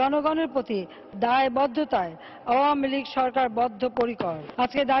ও জনগণের প্রতি দায়বদ্ধতায় আওয়ামী লীগ সরকার বদ্ধপরিকর।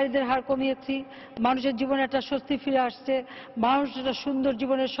 আজকে দারিদ্র্যের হার কমিয়েছি, মানুষের জীবনে একটা স্বস্তি ফিরে আসছে, মানুষ একটা সুন্দর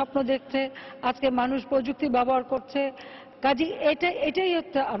জীবনের স্বপ্ন দেখছে। আজকে মানুষ প্রযুক্তি ব্যবহার করছে। কাজে এটাই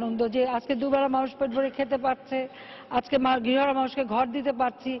হচ্ছে আনন্দ যে আজকে দুবেলা মানুষ পেট ভরে খেতে পারছে, আজকে গৃহরা মানুষকে ঘর দিতে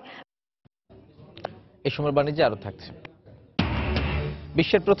পারছি। এই সময় বাণিজ্যে আরো থাকছে।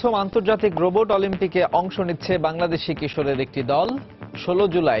 বিশ্বের প্রথম আন্তর্জাতিক রোবট অলিম্পিকে অংশ নিচ্ছে বাংলাদেশি কিশোরের একটি দল। 16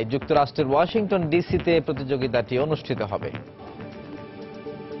 জুলাই যুক্তরাষ্ট্রের ওয়াশিংটন ডিসিতে প্রতিযোগিতাটি অনুষ্ঠিত হবে।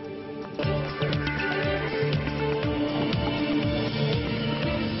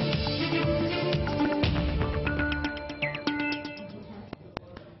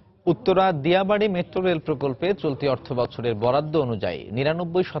 উত্তরা দিয়াবাড়ি মেট্রো রেল প্রকল্পে চলতি অর্থ বছরের বরাদ্দ অনুযায়ী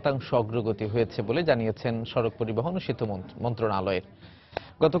 99% অগ্রগতি হয়েছে বলে জানিয়েছেন সড়ক পরিবহন ও সেতু মন্ত্রণালয়ের।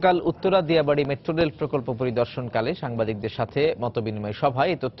 গতকাল উত্তরা দিয়াবাড়ি মেট্রো রেল প্রকল্প পরিদর্শনকালে সাংবাদিকদের সাথে মতবিনিময়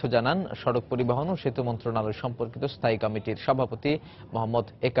সভায় এই তথ্য জানান সড়ক পরিবহন ও সেতু মন্ত্রণালয় সম্পর্কিত স্থায়ী কমিটির সভাপতি মোহাম্মদ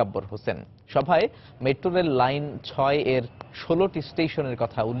একাব্বর হোসেন। সভায় মেট্রো রেল লাইন 6 এর 16টি স্টেশনের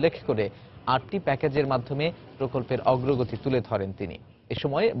কথা উল্লেখ করে 8টি প্যাকেজের মাধ্যমে প্রকল্পের অগ্রগতি তুলে ধরেন তিনি। এ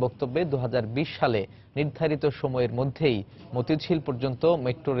সময় বক্তব্যে 2020 সালে নির্ধারিত সময়ের মধ্যেই মতিঝিল পর্যন্ত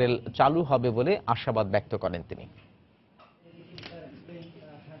মেট্রো রেল চালু হবে বলে আশাবাদ ব্যক্ত করেন তিনি।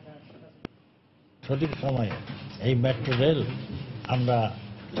 সঠিক সময়ে এই মেট্রো রেল আমরা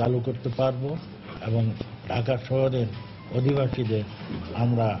চালু করতে পারব এবং ঢাকা শহরের অধিবাসীদের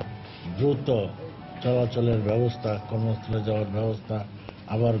আমরা দ্রুত চলাচলের ব্যবস্থা, কর্মস্থলে যাওয়ার ব্যবস্থা,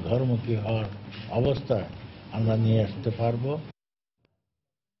 আবার ঘরমুখী হওয়ার অবস্থায় আমরা নিয়ে আসতে পারব।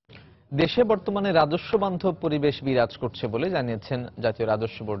 দেশে বর্তমানে রাজস্ব বান্ধব পরিবেশ বিরাজ করছে বলে জানিয়েছেন জাতীয়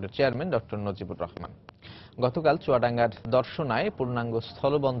রাজস্ব বোর্ডের চেয়ারম্যান ডক্টর নজিবুর রহমান। গতকাল চুয়াডাঙ্গার দর্শনায় পূর্ণাঙ্গ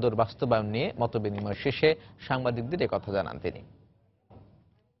স্থলবন্দর বাস্তবায়ন নিয়ে মতবিনিময় শেষে সাংবাদিকদের একথা জানান তিনি।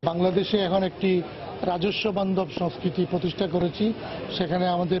 বাংলাদেশে এখন একটি রাজস্ব বান্ধব সংস্কৃতি প্রতিষ্ঠা করেছি। সেখানে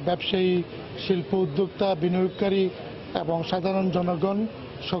আমাদের ব্যবসায়ী, শিল্প উদ্যোক্তা, বিনিয়োগকারী এবং সাধারণ জনগণ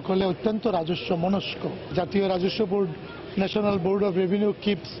সকলে অত্যন্ত রাজস্ব মনস্ক। জাতীয় রাজস্ব board, national board of revenue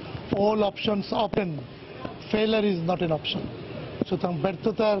keeps all options open. Failure is not an option. সুতরাং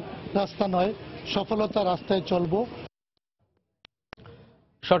ব্যর্থতার রাস্তা নয়, সফলতার রাস্তায় চলব।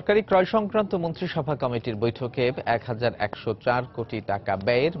 সরকারি ক্রয় সংক্রান্ত মন্ত্রিসভা কমিটির বৈঠকে 1104 কোটি টাকা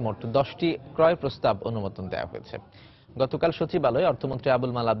ব্যয়ের মোট 10টি ক্রয় প্রস্তাব অনুমোদন দেওয়া হয়েছে। গতকাল সচিবালয়ে অর্থমন্ত্রী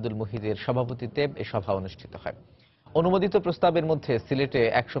আবুল মাল আব্দুল মুহিদের সভাপতিত্বে এ সভা অনুষ্ঠিত হয়। অনুমোদিত প্রস্তাবের মধ্যে সিলেটে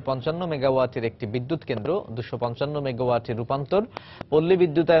 155 মেগাওয়াটের একটি বিদ্যুৎ কেন্দ্র, 255 মেগাওয়াটের রূপান্তর, পল্লী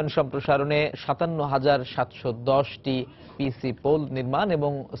বিদ্যুতায়ন সম্প্রসারণে 57,710টি পিসি পোল নির্মাণ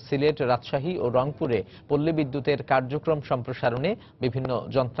এবং সিলেট, রাজশাহী ও রংপুরে পল্লী বিদ্যুতের কার্যক্রম সম্প্রসারণে বিভিন্ন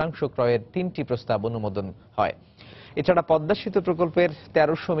যন্ত্রাংশ ক্রয়ের 3টি প্রস্তাব অনুমোদন হয়। এছাড়া পদ্মা সেতু প্রকল্পের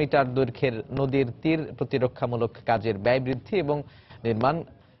 1300 মিটার দৈর্ঘ্যের নদীর তীর প্রতিরক্ষামূলক কাজের ব্যয় বৃদ্ধি এবং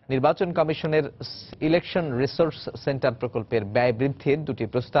নির্বাচন কমিশনের ইলেকশন রিসোর্স সেন্টার প্রকল্পের ব্যয় বৃদ্ধির 2টি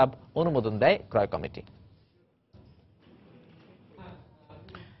প্রস্তাব অনুমোদন দেয় ক্রয় কমিটি।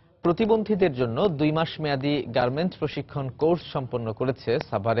 প্রতিবন্ধীদের জন্য 2 মাস মেয়াদী গার্মেন্ট প্রশিক্ষণ কোর্স সম্পন্ন করেছে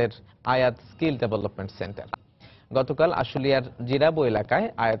সাভারের আয়াত স্কিল ডেভেলপমেন্ট সেন্টার। গতকাল আশুলিয়ার জিরাবো এলাকায়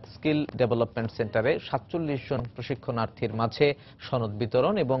আয়াত স্কিল ডেভেলপমেন্ট সেন্টারে 47 জন প্রশিক্ষণার্থীর মাঝে সনদ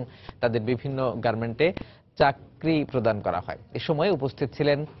বিতরণ এবং তাদের বিভিন্ন গার্মেন্টে চাকরি প্রদান করা হয়। এ সময় উপস্থিত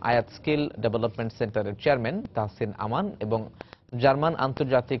ছিলেন আয়াত স্কিল ডেভেলপমেন্ট সেন্টারের চেয়ারম্যান তাহসিন আমান এবং জার্মান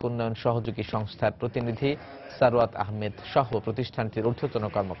আন্তর্জাতিক উন্নয়ন সহযোগী সংস্থার প্রতিনিধি সারওয়াত আহমেদ সহ প্রতিষ্ঠানটির ঊর্ধ্বতন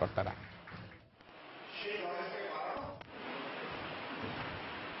কর্মকর্তারা।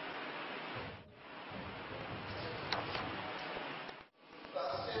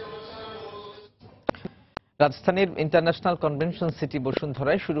 রাজধানীর ইন্টারন্যাশনাল কনভেনশন সিটি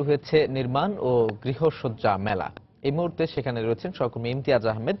বসুন্ধরায় শুরু হয়েছে নির্মাণ ও গৃহসজ্জা মেলা। এই মুহূর্তে সেখানে রয়েছেন সহকর্মী ইমতিয়াজ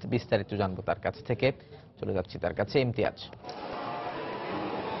আহমেদ। বিস্তারিত জানবো তার কাছ থেকে, চলে যাচ্ছি তার কাছে। ইমতিয়াজ।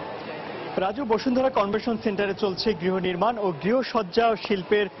 রাজু, বসুন্ধরা কনভেনশন সেন্টারে চলছে গৃহ নির্মাণ ও গৃহসজ্জা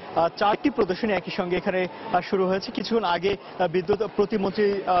শিল্পের 4টি প্রদর্শনী একই সঙ্গে এখানে শুরু হয়েছে। কিছুক্ষণ আগে বিদ্যুৎ প্রতিমন্ত্রী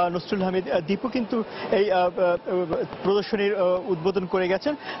নসরুল হামিদ দীপু কিন্তু এই প্রদর্শনীর উদ্বোধন করে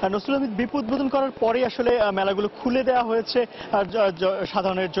গেছেন। নসরুল হামিদ দীপু উদ্বোধন করার পরে আসলে মেলাগুলো খুলে দেওয়া হয়েছে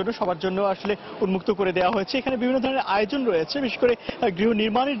সাধারণের জন্য, সবার জন্য আসলে উন্মুক্ত করে দেওয়া হয়েছে। এখানে বিভিন্ন ধরনের আয়োজন রয়েছে, বিশেষ করে গৃহ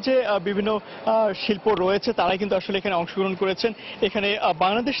নির্মাণের যে বিভিন্ন শিল্প রয়েছে তারাই কিন্তু আসলে এখানে অংশগ্রহণ করেছেন। এখানে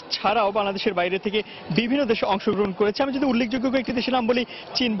বাংলাদেশ ছাড়াও বাংলাদেশের বাইরে থেকে বিভিন্ন দেশে অংশগ্রহণ করেছে। আমি যদি উল্লেখযোগ্য কয়েকটি দেশের নাম বলি,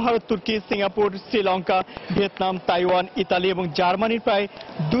 চীন, ভারত, তুর্কি, Singapore, Sri Lanka, Vietnam, Taiwan, Italy এবং জার্মানির প্রায়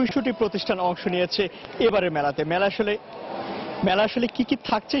 200টি প্রতিষ্ঠান অংশ নিয়েছে এবারের মেলাতে। মেলা আসলে কি কি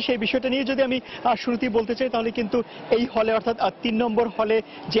থাকছে সেই বিষয়টা নিয়ে যদি আমি শুরুতেই বলতে চাই, তাহলে কিন্তু এই হলে অর্থাৎ 3 নম্বর হলে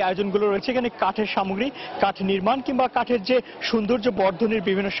যে আয়োজনগুলো রয়েছে, এখানে কাঠের সামগ্রী, কাঠ নির্মাণ কিংবা কাঠের যে সৌন্দর্য বর্ধনের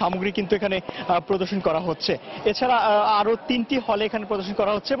বিভিন্ন সামগ্রী কিন্তু এখানে প্রদর্শন করা হচ্ছে। এছাড়া আরো 3টি হলে এখানে প্রদর্শন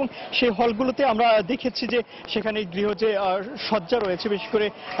করা হচ্ছে এবং সেই হলগুলোতে আমরা দেখেছি যে সেখানে গৃহ যে সজ্জা রয়েছে, বিশেষ করে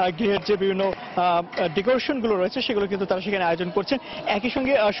গৃহের যে বিভিন্ন ডেকোরেশনগুলো রয়েছে সেগুলো কিন্তু তারা সেখানে আয়োজন করছেন। একই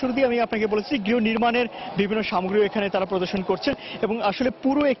সঙ্গে শুরুতেই আমি আপনাকে বলেছি গৃহ নির্মাণের বিভিন্ন সামগ্রীও এখানে তারা প্রদর্শন করছে এবং আসলে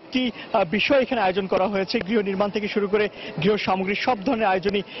পুরো একটি বিষয় এখানে আয়োজন করা হয়েছে। গৃহ নির্মাণ থেকে শুরু করে গৃহ সামগ্রী সব ধরনের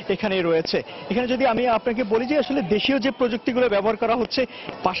আয়োজনই এখানে রয়েছে। এখানে যদি আমি আপনাকে বলি যে আসলে দেশীয় যে প্রযুক্তিগুলো ব্যবহার করা হচ্ছে,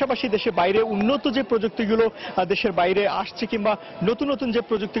 পাশাপাশি দেশের বাইরে উন্নত যে প্রযুক্তিগুলো দেশের বাইরে আসছে কিংবা নতুন নতুন যে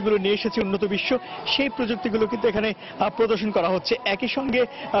প্রযুক্তিগুলো নিয়ে এসেছে উন্নত বিশ্ব, সেই প্রযুক্তিগুলো কিন্তু এখানে প্রদর্শন করা হচ্ছে। একই সঙ্গে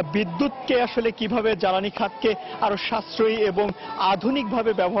বিদ্যুৎকে আসলে কিভাবে জ্বালানি খাতকে আরো সাশ্রয়ী এবং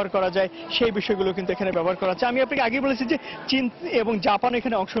আধুনিকভাবে ব্যবহার করা যায় সেই বিষয়গুলো কিন্তু এখানে ব্যবহার করা হচ্ছে। আমি আপনাকে আগে বলেছি যে চীন এবং জাপান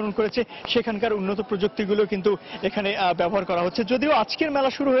এখানে অংশগ্রহণ করেছে, সেখানকার উন্নত প্রযুক্তিগুলো কিন্তু এখানে ব্যবহার করা হচ্ছে। যদিও আজকের মেলা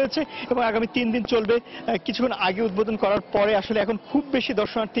শুরু হয়েছে এবং আগামী 3 দিন চলবে, কিছুক্ষণ আগে উদ্বোধন করার পরে আসলে এখন খুব বেশি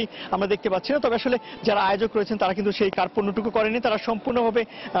দর্শনার্থী আমরা দেখতে পাচ্ছি না। তবে আসলে যারা আয়োজক রয়েছেন তারা কিন্তু সেই কার্পণ্যটুকু করেনি, তারা সম্পূর্ণভাবে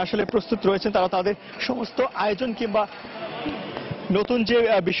আসলে প্রস্তুত রয়েছেন। তারা তাদের সমস্ত আয়োজন কিংবা নতুন যে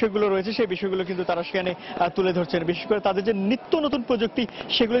বিষয়গুলো রয়েছে সেই বিষয়গুলো কিন্তু তারা সেখানে তুলে ধরছেন। বিশেষ করে তাদের যে নিত্য নতুন প্রযুক্তি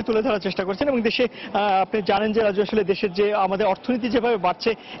সেগুলোই তুলে ধরার চেষ্টা করছেন। এবং দেশে আপনি জানেন যে রাজু, আসলে দেশের যে আমাদের অর্থনীতি যেভাবে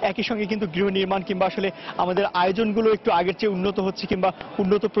বাড়ছে, একই সঙ্গে কিন্তু গৃহ নির্মাণ কিংবা আসলে আমাদের আয়োজনগুলো একটু আগের চেয়ে উন্নত হচ্ছে কিংবা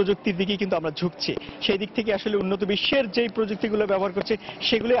উন্নত প্রযুক্তির দিকেই কিন্তু আমরা ঝুঁকছি। সেই দিক থেকে আসলে উন্নত বিশ্বের যেই প্রযুক্তিগুলো ব্যবহার করছে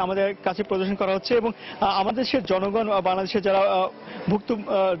সেগুলোই আমাদের কাছে প্রদর্শন করা হচ্ছে। এবং আমাদের দেশের জনগণ, বাংলাদেশের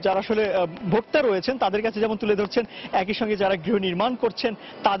যারা আসলে ভোক্তা রয়েছেন তাদের কাছে যেমন তুলে ধরছেন, একই সঙ্গে যারা গৃহ নির্মাণ করছেন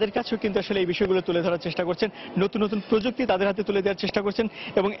তাদের কাছেও কিন্তু আসলে এই বিষয়গুলো তুলে ধরার চেষ্টা করছেন। নতুন নতুন প্রযুক্তি তাদের হাতে তুলে দেওয়ার চেষ্টা করছেন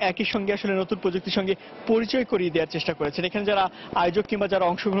এবং একই সঙ্গে আসলে নতুন প্রযুক্তির সঙ্গে পরিচয় করিয়ে দেওয়ার চেষ্টা করেছেন। এখানে যারা আয়োজক কিংবা যারা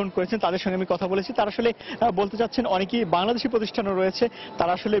অংশগ্রহণ করেছেন তাদের সঙ্গে আমি কথা বলেছি, তারা আসলে বলতে চাচ্ছেন অনেকেই বাংলাদেশি প্রতিষ্ঠানও রয়েছে,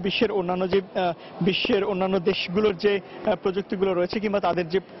 তারা আসলে বিশ্বের অন্যান্য দেশগুলোর যে প্রযুক্তিগুলো রয়েছে কিংবা তাদের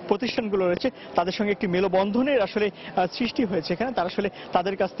যে প্রতিষ্ঠানগুলো রয়েছে তাদের সঙ্গে একটি মেলবন্ধনের আসলে সৃষ্টি হয়েছে এখানে। তারা আসলে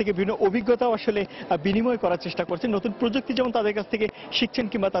তাদের কাছ থেকে বিভিন্ন অভিজ্ঞতাও আসলে বিনিময় করার চেষ্টা করছেন। নতুন প্রযুক্তি যেমন তাদের কাছ থেকে শিখছেন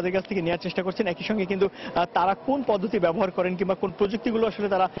কিংবা তাদের কাছ থেকে নেওয়ার চেষ্টা করছেন, একই সঙ্গে কিন্তু তারা কোন পদ্ধতি ব্যবহার করেন কিংবা কোন প্রযুক্তিগুলো আসলে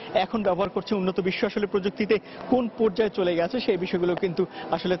তারা এখন ব্যবহার করছে, উন্নত বিশ্ব আসলে প্রযুক্তিতে কোন পর্যায়ে চলে গেছে সেই বিষয়গুলো কিন্তু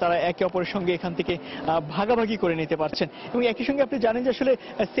আসলে তারা একে অপরের সঙ্গে এখান থেকে ভাগাভাগি করে নিতে পারছেন। এবং একই সঙ্গে আপনি জানেন যে আসলে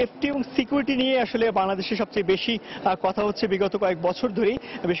সেফটি এবং সিকিউরিটি নিয়ে আসলে বাংলাদেশে সবচেয়ে বেশি কথা হচ্ছে বিগত কয়েক বছর ধরেই।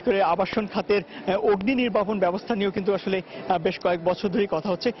 বিশেষ করে আবাসন খাতের অগ্নি নির্বাপন ব্যবস্থা নিয়েও কিন্তু আসলে বেশ কয়েক বছর ধরেই কথা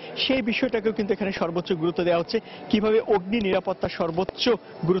হচ্ছে। সেই বিষয়টাকেও কিন্তু এখানে সর্বোচ্চ গুরুত্ব দেওয়া হচ্ছে, কিভাবে অগ্নি নিরাপত্তা সর্বোচ্চ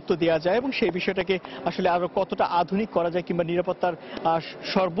গুরুত্ব দেওয়া যায় এবং সেই বিষয়টাকে আসলে আরো কতটা আধুনিক করা যায় কিংবা নিরাপত্তার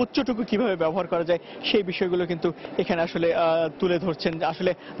সর্বোচ্চটুকু কিভাবে ব্যবহার করা যায় সেই বিষয়গুলো কিন্তু এখানে আসলে তুলে ধরছেন।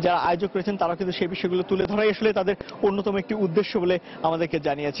 আসলে যারা আয়োজক রয়েছেন তারা কিন্তু সেই বিষয়গুলো তুলে ধরাই আসলে তাদের অন্যতম একটি উদ্দেশ্য বলে আমাদেরকে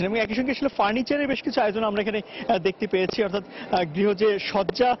জানিয়েছেন। এবং একই সঙ্গে আসলে ফার্নিচারের বেশ কিছু আয়োজন আমরা এখানে দেখতে পেয়েছি, অর্থাৎ গৃহ যে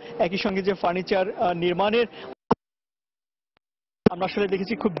সজ্জা, একই সঙ্গে যে ফার্নিচার নির্মাণের আমরা আসলে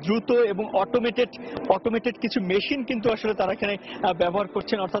দেখেছি খুব দ্রুত এবং অটোমেটেড কিছু মেশিন কিন্তু আসলে তারা এখানে ব্যবহার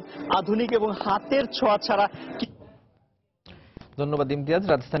করছেন, অর্থাৎ আধুনিক এবং হাতের ছোঁয়া ছাড়া। ধন্যবাদ ইমতিয়াজ।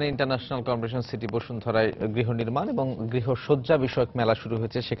 রাজধানী ইন্টারন্যাশনাল কর্পোরেশন সিটি বসুন্ধরায় গৃহ নির্মাণ এবং গৃহসজ্জা বিষয়ক মেলা শুরু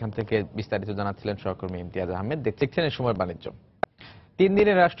হয়েছে, সেখান থেকে বিস্তারিত জানাচ্ছিলেন সহকর্মী ইমতিয়াজ আহমেদ। দেখছেন এই সময় বাণিজ্য। 3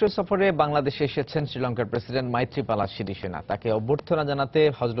 দিনের রাষ্ট্রীয় সফরে বাংলাদেশে এসেছেন শ্রীলঙ্কার প্রেসিডেন্ট মাইত্রিপালা সিরিসেনা। তাকে অভ্যর্থনা জানাতে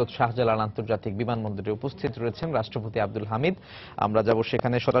হযরত শাহজালাল আন্তর্জাতিক বিমানবন্দরে উপস্থিত রয়েছেন রাষ্ট্রপতি আব্দুল হামিদ। আমরা যাব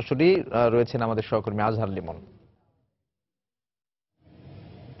সেখানে, সরাসরি রয়েছেন আমাদের সহকর্মী আজহার লিমন।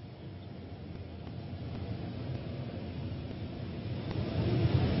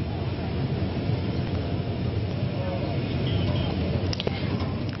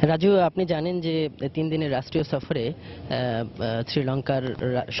 রাজু, আপনি জানেন যে 3 দিনের রাষ্ট্রীয় সফরে শ্রীলঙ্কার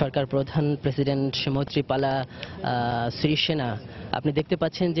সরকার প্রধান প্রেসিডেন্ট সোময়ত্রিপালা সিরিসেনা, আপনি দেখতে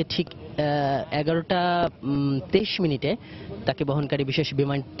পাচ্ছেন যে ঠিক 11টা 23 মিনিটে তাকে বহনকারী বিশেষ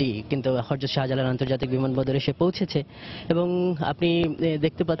বিমানটি কিন্তু হযরত শাহজালাল আন্তর্জাতিক বিমানবন্দরে এসে পৌঁছেছে। এবং আপনি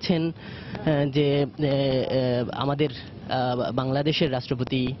দেখতে পাচ্ছেন যে আমাদের বাংলাদেশের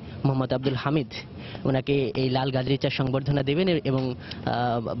রাষ্ট্রপতি মোহাম্মদ আব্দুল হামিদ ওনাকে এই লাল গালিচা সংবর্ধনা দেবেন এবং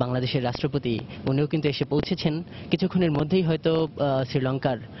বাংলাদেশের রাষ্ট্রপতি উনিও কিন্তু এসে পৌঁছেছেন। কিছুক্ষণের মধ্যেই হয়তো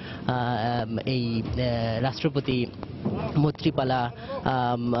শ্রীলঙ্কার এই রাষ্ট্রপতি মৈত্রীপালা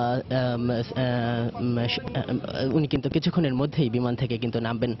উনি কিন্তু কিছুক্ষণের মধ্যেই বিমান থেকে কিন্তু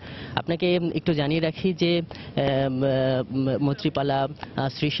নামবেন। আপনাকে একটু জানিয়ে রাখি যে মৈত্রীপালা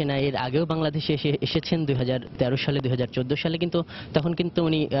সিরিসেনা এর আগেও বাংলাদেশে এসেছেন 2013 সালে, 2014 সালে, কিন্তু তখন কিন্তু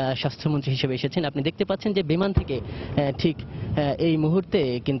উনি স্বাস্থ্যমন্ত্রী হিসেবে এসেছেন। আপনি দেখতে পাচ্ছেন যে বিমান থেকে ঠিক এই মুহূর্তে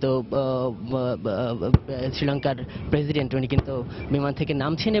কিন্তু শ্রীলঙ্কার প্রেসিডেন্ট উনি কিন্তু বিমান থেকে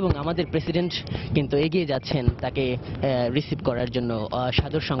নামছেন এবং আমাদের প্রেসিডেন্ট কিন্তু এগিয়ে যাচ্ছেন তাকে রিসিভ করার জন্য,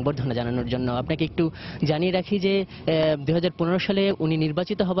 সাদর সংবর্ধনা জানানোর জন্য। আপনাকে একটু জানিয়ে রাখি যে 2015 সালে উনি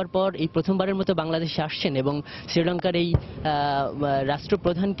নির্বাচিত হবার পর এই প্রথমবারের মতো বাংলাদেশে আসছেন এবং শ্রীলঙ্কার এই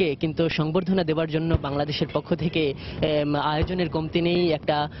রাষ্ট্রপ্রধানকে কিন্তু সংবর্ধনা দেওয়ার জন্য বাংলাদেশের পক্ষ থেকে আয়োজনের কমতি নেই,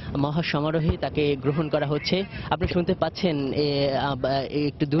 একটা মহা সমারোহে তাকে গ্রহণ করা হচ্ছে। আপনি শুনতে পাচ্ছেন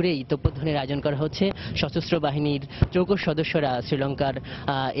একটু দূরেই তোপধ্বনির আয়োজন করা হচ্ছে। সশস্ত্র বাহিনীর চৌকস সদস্যরা শ্রীলঙ্কার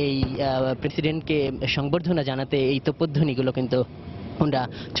এই প্রেসিডেন্টকে সংবর্ধনা জানাতে এই তোপধ্বনিগুলো কিন্তু ওনারা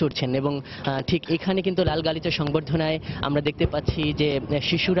ছুটছেন এবং ঠিক এখানে কিন্তু লাল গালিচা সংবর্ধনায় আমরা দেখতে পাচ্ছি যে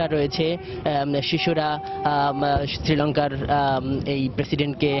শিশুরা রয়েছে, শিশুরা শ্রীলঙ্কার এই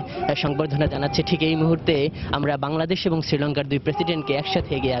প্রেসিডেন্টকে সংবর্ধনা জানাচ্ছে। ঠিক এই মুহূর্তে আমরা বাংলাদেশ এবং শ্রীলঙ্কার দুই প্রেসিডেন্টকে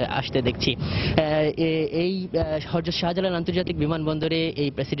একসাথে এগিয়ে আসতে দেখছি। এই হযরত শাহজালাল আন্তর্জাতিক বিমানবন্দরে এই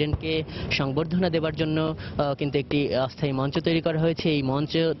প্রেসিডেন্টকে সংবর্ধনা দেওয়ার জন্য কিন্তু একটি অস্থায়ী মঞ্চ তৈরি করা হয়েছে। এই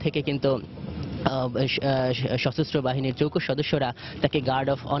মঞ্চ থেকে কিন্তু সশস্ত্র বাহিনীর চৌকস সদস্যরা তাকে গার্ড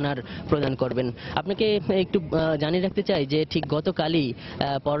অফ অনার প্রদান করবেন। আপনাকে একটু জানিয়ে রাখতে চাই যে ঠিক গতকালই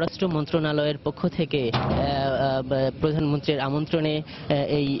পররাষ্ট্র মন্ত্রণালয়ের পক্ষ থেকে প্রধানমন্ত্রীর আমন্ত্রণে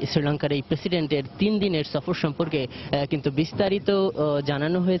এই শ্রীলঙ্কার এই প্রেসিডেন্টের 3 দিনের সফর সম্পর্কে কিন্তু বিস্তারিত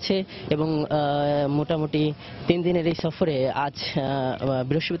জানানো হয়েছে এবং মোটামুটি 3 দিনের এই সফরে আজ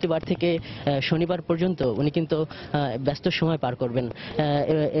বৃহস্পতিবার থেকে শনিবার পর্যন্ত উনি কিন্তু ব্যস্ত সময় পার করবেন।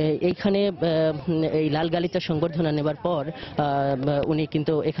 এইখানে এই লাল গালিচা সংবর্ধনা নেবার পর উনি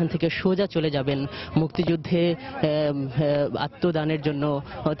কিন্তু এখান থেকে সোজা চলে যাবেন মুক্তিযুদ্ধে আত্মদানের জন্য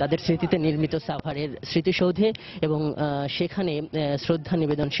তাদের স্মৃতিতে নির্মিত সাভারের স্মৃতিসৌধে এবং সেখানে শ্রদ্ধা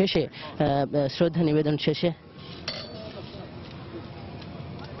নিবেদন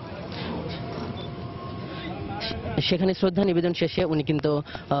শেষে উনি কিন্তু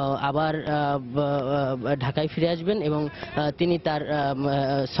আবার ঢাকায় ফিরে আসবেন এবং তিনি তার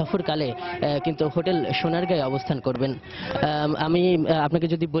সফরকালে কিন্তু হোটেল সোনারগাঁয়ে অবস্থান করবেন। আমি আপনাকে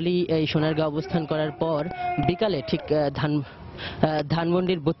যদি বলি, এই সোনারগাঁও অবস্থান করার পর বিকালে ঠিক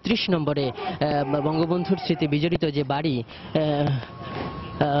ধানমন্ডির 32 নম্বরে বঙ্গবন্ধুর স্মৃতি বিজড়িত যে বাড়ি,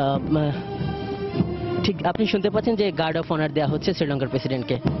 ঠিক আপনি শুনতে পাচ্ছেন যে গার্ড অফ অনার দেওয়া হচ্ছে শ্রীলঙ্কার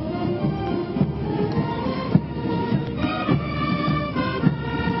প্রেসিডেন্টকে।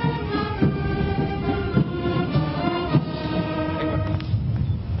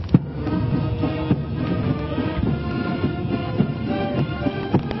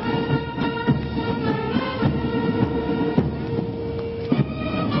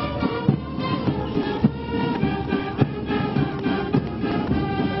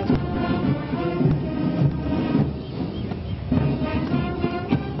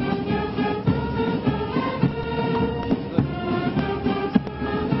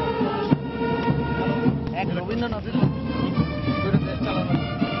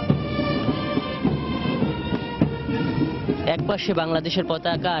 এক পাশে বাংলাদেশের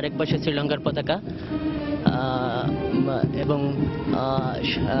পতাকা আর এক পাশে শ্রীলঙ্কার পতাকা। এবং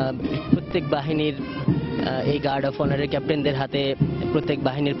প্রত্যেক বাহিনীর এই গার্ড অফ অনারের ক্যাপ্টেনদের হাতে প্রত্যেক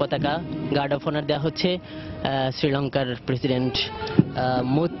বাহিনীর পতাকা গার্ড অফ অনার দেওয়া হচ্ছে শ্রীলঙ্কার প্রেসিডেন্ট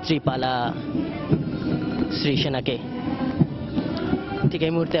মৈত্রীপালা শ্রীসেনাকে। ঠিক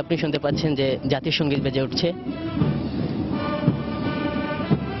এই মুহূর্তে আপনি শুনতে পাচ্ছেন যে জাতীয় সঙ্গীত বেজে উঠছে।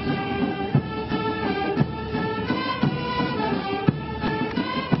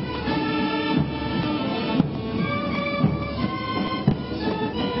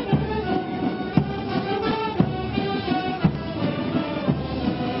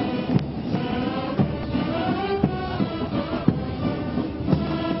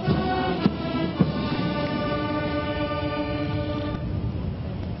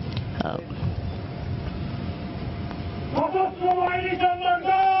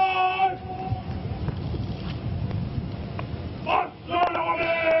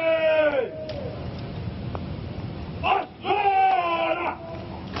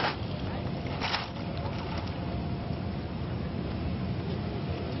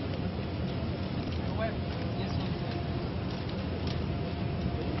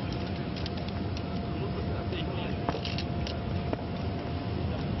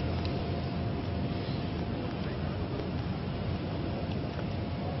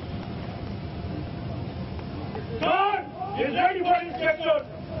 Is ready for inspection,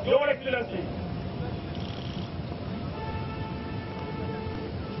 Your Excellency.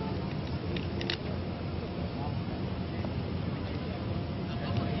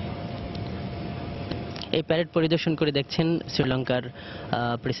 এই প্যারেড পরিদর্শন করে দেখছেন শ্রীলঙ্কার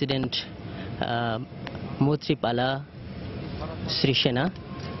প্রেসিডেন্ট মৈত্রীপালা শ্রীসেনা।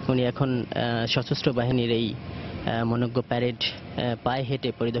 উনি এখন সশস্ত্র বাহিনীর এই মনোজ্ঞ প্যারেড পায়ে হেঁটে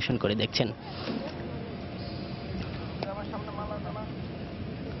পরিদর্শন করে দেখছেন।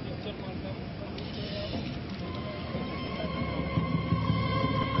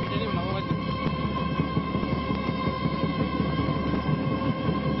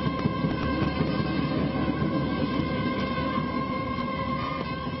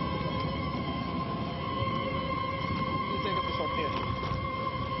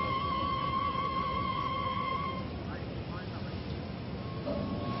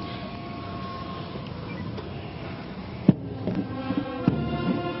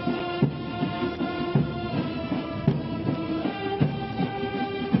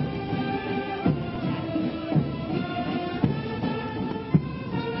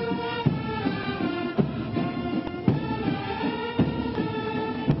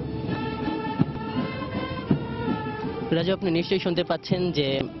 রাজু, আপনি নিশ্চয়ই শুনতে পাচ্ছেন যে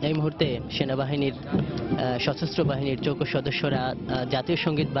এই মুহূর্তে সেনাবাহিনীর সশস্ত্র বাহিনীর চৌকো সদস্যরা জাতীয়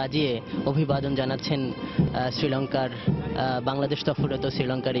সঙ্গীত বাজিয়ে অভিবাদন জানাচ্ছেন শ্রীলঙ্কার বাংলাদেশ সফররত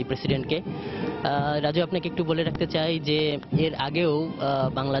শ্রীলঙ্কার এই প্রেসিডেন্টকে। রাজু, আপনাকে একটু বলে রাখতে চাই যে এর আগেও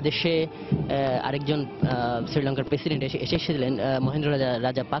বাংলাদেশে আরেকজন শ্রীলঙ্কার প্রেসিডেন্ট এসেছিলেন মহেন্দ্র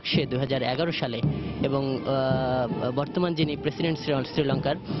রাজা পাকসে 2011 সালে, এবং বর্তমান যিনি প্রেসিডেন্ট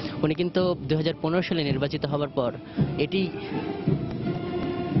শ্রীলঙ্কার উনি কিন্তু 2015 সালে নির্বাচিত হওয়ার পর এটি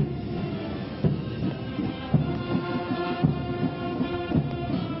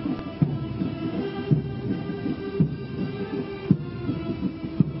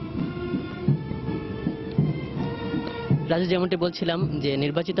রাজু, যেমনটি বলছিলাম যে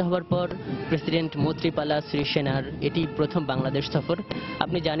নির্বাচিত হওয়ার পর প্রেসিডেন্ট মৈত্রীপালা শ্রীসেনার এটি প্রথম বাংলাদেশ সফর।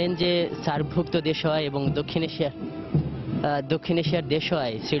 আপনি জানেন যে সার্কভুক্ত দেশ হয় এবং দক্ষিণ এশিয়ার দেশ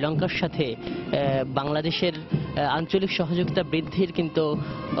হয় শ্রীলঙ্কার সাথে বাংলাদেশের আঞ্চলিক সহযোগিতা বৃদ্ধির কিন্তু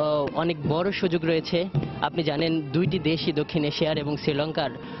অনেক বড় সুযোগ রয়েছে। আপনি জানেন দুইটি দেশই দক্ষিণ এশিয়ার এবং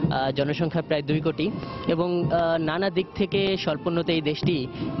শ্রীলঙ্কার জনসংখ্যা প্রায় 2 কোটি, এবং নানা দিক থেকে স্বল্পোন্নত এই দেশটি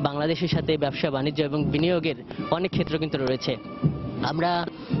বাংলাদেশের সাথে ব্যবসা বাণিজ্য এবং বিনিয়োগের অনেক ক্ষেত্র কিন্তু রয়েছে। আমরা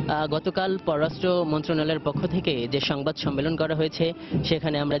গতকাল পররাষ্ট্র মন্ত্রণালয়ের পক্ষ থেকে যে সংবাদ সম্মেলন করা হয়েছে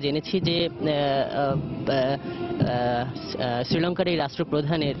সেখানে আমরা জেনেছি যে শ্রীলঙ্কার এই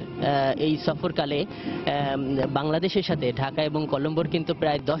রাষ্ট্রপ্রধানের এই সফরকালে বাংলাদেশের সাথে ঢাকা এবং কলম্বোর কিন্তু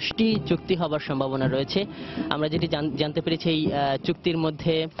প্রায় 10টি চুক্তি হবার সম্ভাবনা রয়েছে। আমরা যেটি জানতে পেরেছি এই চুক্তির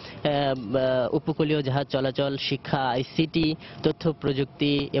মধ্যে উপকূলীয় জাহাজ চলাচল, শিক্ষা, আইসিটি, তথ্য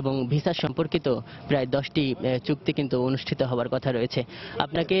প্রযুক্তি এবং ভিসা সম্পর্কিত প্রায় 10টি চুক্তি কিন্তু অনুষ্ঠিত হবার কথা রয়েছে।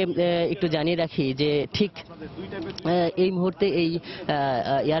 আপনাকে একটু জানিয়ে রাখি যে ঠিক এই মুহূর্তে এই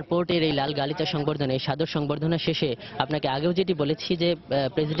এয়ারপোর্টের এই লাল গালিচা সংবর্ধনা, এই সাদর সংবর্ধনা শেষ শেষে আপনাকে আগেও যেটি বলেছি যে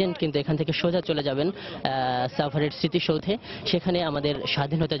প্রেসিডেন্ট কিন্তু এখান থেকে সোজা চলে যাবেন সাভারের স্মৃতিসৌধে। সেখানে আমাদের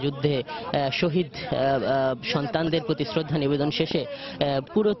স্বাধীনতা যুদ্ধে শহীদ সন্তানদের প্রতি শ্রদ্ধা নিবেদন শেষে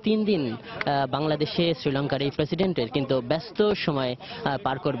পুরো 3 দিন বাংলাদেশে শ্রীলঙ্কার এই প্রেসিডেন্টের কিন্তু ব্যস্ত সময়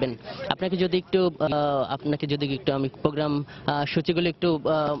পার করবেন। আপনাকে যদি একটু আমি প্রোগ্রাম সূচিগুলো একটু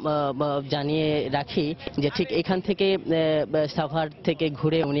জানিয়ে রাখি যে ঠিক এখান থেকে সাভার থেকে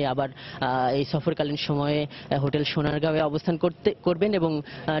ঘুরে উনি আবার এই সফরকালীন সময়ে হোটেল সোনারগাঁওয়ে অবস্থান করবেন এবং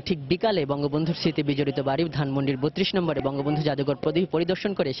ঠিক বিকালে বঙ্গবন্ধুর স্মৃতি বিজড়িত বাড়ি ধানমন্ডির 32 নম্বরে বঙ্গবন্ধু জাদুঘর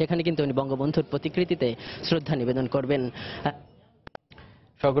পরিদর্শন করে সেখানে কিন্তু উনি বঙ্গবন্ধুর প্রতিকৃতিতে শ্রদ্ধা নিবেদন করবেন।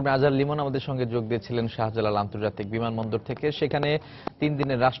 সহকর্মী আজহার লিমন আমাদের সঙ্গে যোগ দিয়েছিলেন শাহজালাল আন্তর্জাতিক বিমানবন্দর থেকে। সেখানে 3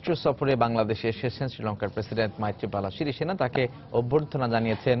 দিনের রাষ্ট্রীয় সফরে বাংলাদেশে এসেছেন শ্রীলঙ্কার প্রেসিডেন্ট মাইত্রিপালা সিরিসেনা। তাকে অভ্যর্থনা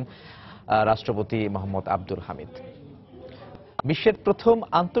জানিয়েছেন রাষ্ট্রপতি মোহাম্মদ আব্দুল হামিদ। বিশ্বের প্রথম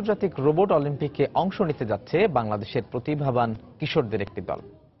আন্তর্জাতিক রোবট অলিম্পিকে অংশ নিতে যাচ্ছে বাংলাদেশের প্রতিভাবান কিশোরদের একটি দল।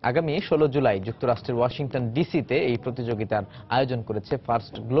 আগামী 16 জুলাই যুক্তরাষ্ট্রের ওয়াশিংটন ডিসিতে এই প্রতিযোগিতার আয়োজন করেছে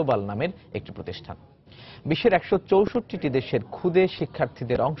ফার্স্ট গ্লোবাল নামের একটি প্রতিষ্ঠান। বিশ্বের 164টি দেশের ক্ষুদে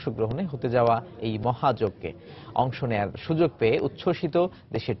শিক্ষার্থীদের অংশগ্রহণে হতে যাওয়া এই মহাযজ্ঞে অংশ নেয়ার সুযোগ পেয়ে উচ্ছ্বসিত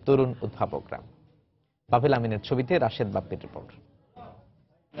দেশের তরুণ উদ্ভাবকরা। পাভেল আমিনের ছবিতে রাশেদ বাপ্পির রিপোর্ট।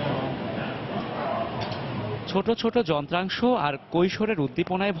 ছোট ছোট যন্ত্রাংশ আর কৈশোরের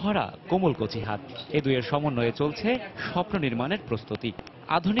উদ্দীপনায় ভরা কোমল কচি হাত, এ দুয়ের সমন্বয়ে চলছে স্বপ্ন নির্মাণের প্রস্তুতি।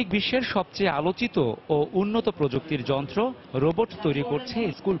 আধুনিক বিশ্বের সবচেয়ে আলোচিত ও উন্নত প্রযুক্তির যন্ত্র রোবট তৈরি করছে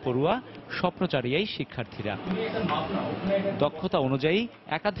স্কুল পড়ুয়া স্বপ্নচারী এই শিক্ষার্থীরা। দক্ষতা অনুযায়ী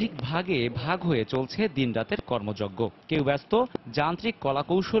একাধিক ভাগে ভাগ হয়ে চলছে দিনরাতের কর্মযজ্ঞ। কেউ ব্যস্ত যান্ত্রিক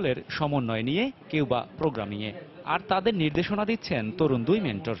কলাকৌশলের সমন্বয় নিয়ে, কেউ বা প্রোগ্রামিংয়ে। আর তাদের নির্দেশনা দিচ্ছেন তরুণ 2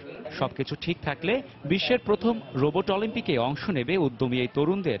 মেন্টর। সবকিছু ঠিক থাকলে বিশ্বের প্রথম রোবট অলিম্পিকে অংশ নেবে উদ্যমী এই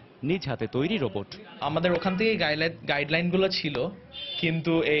তরুণদের নিজ হাতে তৈরি রোবট। আমাদের ওখান থেকে গাইডলাইনগুলো ছিল,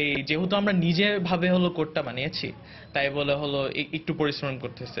 কিন্তু এই যেহেতু আমরা নিজে ভাবে কোডটা বানিয়েছি, তাই বলে একটু পরিশ্রম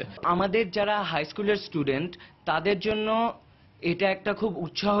করতেছে। আমাদের যারা হাই স্কুলের স্টুডেন্ট তাদের জন্য এটা একটা খুব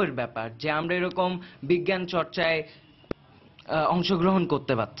উৎসাহের ব্যাপার যে আমরা এরকম বিজ্ঞান চর্চায় অংশগ্রহণ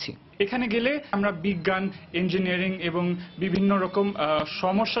করতে পারছি। এখানে গেলে আমরা বিজ্ঞান, ইঞ্জিনিয়ারিং এবং বিভিন্ন রকম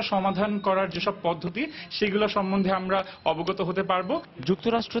সমস্যা সমাধান করার যেসব পদ্ধতি সেগুলো সম্বন্ধে আমরা অবগত হতে পারবো।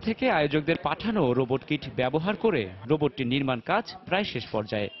 যুক্তরাষ্ট্র থেকে আয়োজকদের পাঠানো রোবট কিট ব্যবহার করে রোবটটির নির্মাণ কাজ প্রায় শেষ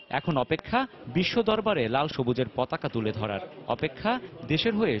পর্যায়ে। এখন অপেক্ষা বিশ্ব দরবারে লাল সবুজের পতাকা তুলে ধরার, অপেক্ষা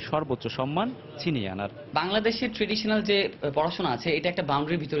দেশের হয়ে সর্বোচ্চ সম্মান ছিনিয়ে আনার। বাংলাদেশের ট্রেডিশনাল যে পড়াশোনা আছে এটা একটা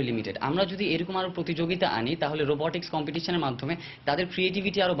বাউন্ডারির ভিতরে লিমিটেড। আমরা যদি এরকম আরো প্রতিযোগিতা আনি তাহলে রোবোটিক্স কম্পিটিশনের মাধ্যমে তাদের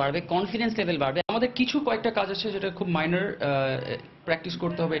ক্রিয়েটিভিটি আরো বাড়বে, কনফিডেন্স লেভেল বাড়বে। আমাদের কয়েকটা কাজ আছে যেটা খুব মাইনর, প্র্যাকটিস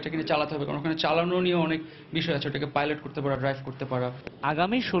করতে হবে, এটাকে চালাতে হবে, কারণ ওখানে চালানো নিয়ে অনেক বিষয় আছে, ওটাকে পাইলট করতে পারা, ড্রাইভ করতে পারা।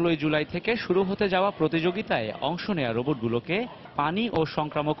 আগামী 16 জুলাই থেকে শুরু হতে যাওয়া প্রতিযোগিতায় অংশ নেওয়া রোবটগুলোকে পানি ও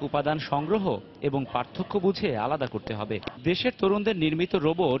সংক্রামক উপাদান সংগ্রহ এবং পার্থক্য বুঝে আলাদা করতে হবে। দেশের তরুণদের নির্মিত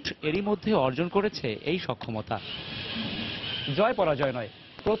রোবট এরই মধ্যে অর্জন করেছে এই সক্ষমতা। জয় পরাজয় নয়,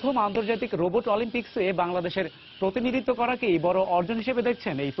 প্রথম আন্তর্জাতিক রোবট অলিম্পিক্সে বাংলাদেশের প্রতিনিধিত্ব করাকেই বড় অর্জন হিসেবে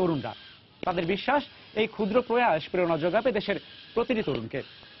দেখছেন এই তরুণরা। তাদের বিশ্বাস এই ক্ষুদ্র প্রয়াস প্রেরণা যোগাবে দেশের প্রতিটি তরুণকে।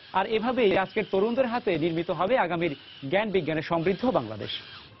 আর এভাবেই আজকের তরুণদের হাতে নির্মিত হবে আগামীর জ্ঞান বিজ্ঞানে সমৃদ্ধ বাংলাদেশ।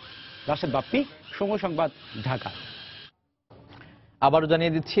 রাশেদ বাপ্পি, সময় সংবাদ, ঢাকা। আবারও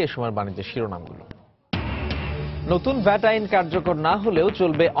জানিয়ে দিচ্ছি এ সময় বাণিজ্যের শিরোনামগুলো। নতুন ভ্যাট আইন কার্যকর না হলেও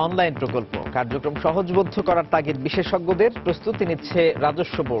চলবে অনলাইন প্রকল্প। কার্যক্রম সহজবোধ্য করার তাগিদ বিশেষজ্ঞদের, প্রস্তুতি নিচ্ছে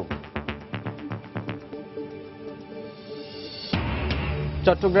রাজস্ব বোর্ড।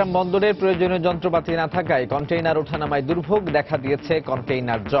 চট্টগ্রাম বন্দরে প্রয়োজনীয় যন্ত্রপাতি না থাকায় কন্টেইনার ওঠানামায় দুর্ভোগ দেখা দিয়েছে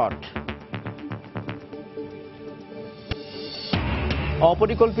কন্টেইনার জট।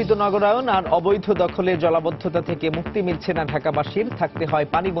 অপরিকল্পিত নগরায়ন আর অবৈধ দখলে জলাবদ্ধতা থেকে মুক্তি মিলছে না ঢাকাবাসীর, থাকতে হয়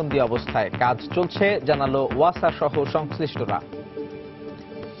পানিবন্দী অবস্থায়। কাজ চলছে জানালো ওয়াসা সহ সংশ্লিষ্টরা।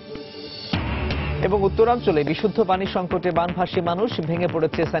 এবং উত্তরাঞ্চলে বিশুদ্ধ পানি সংকটে বানভাসী মানুষ, ভেঙে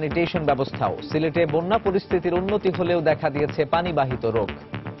পড়েছে স্যানিটেশন ব্যবস্থাও। সিলেটে বন্যা পরিস্থিতির উন্নতি হলেও দেখা দিয়েছে পানিবাহিত রোগ।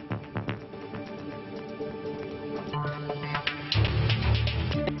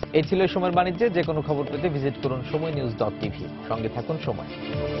 এই ছিল সময়ের বাণিজ্যে। যে কোনো খবর পেতে ভিজিট করুন সময়নিউজ.tv। সঙ্গে থাকুন সময়।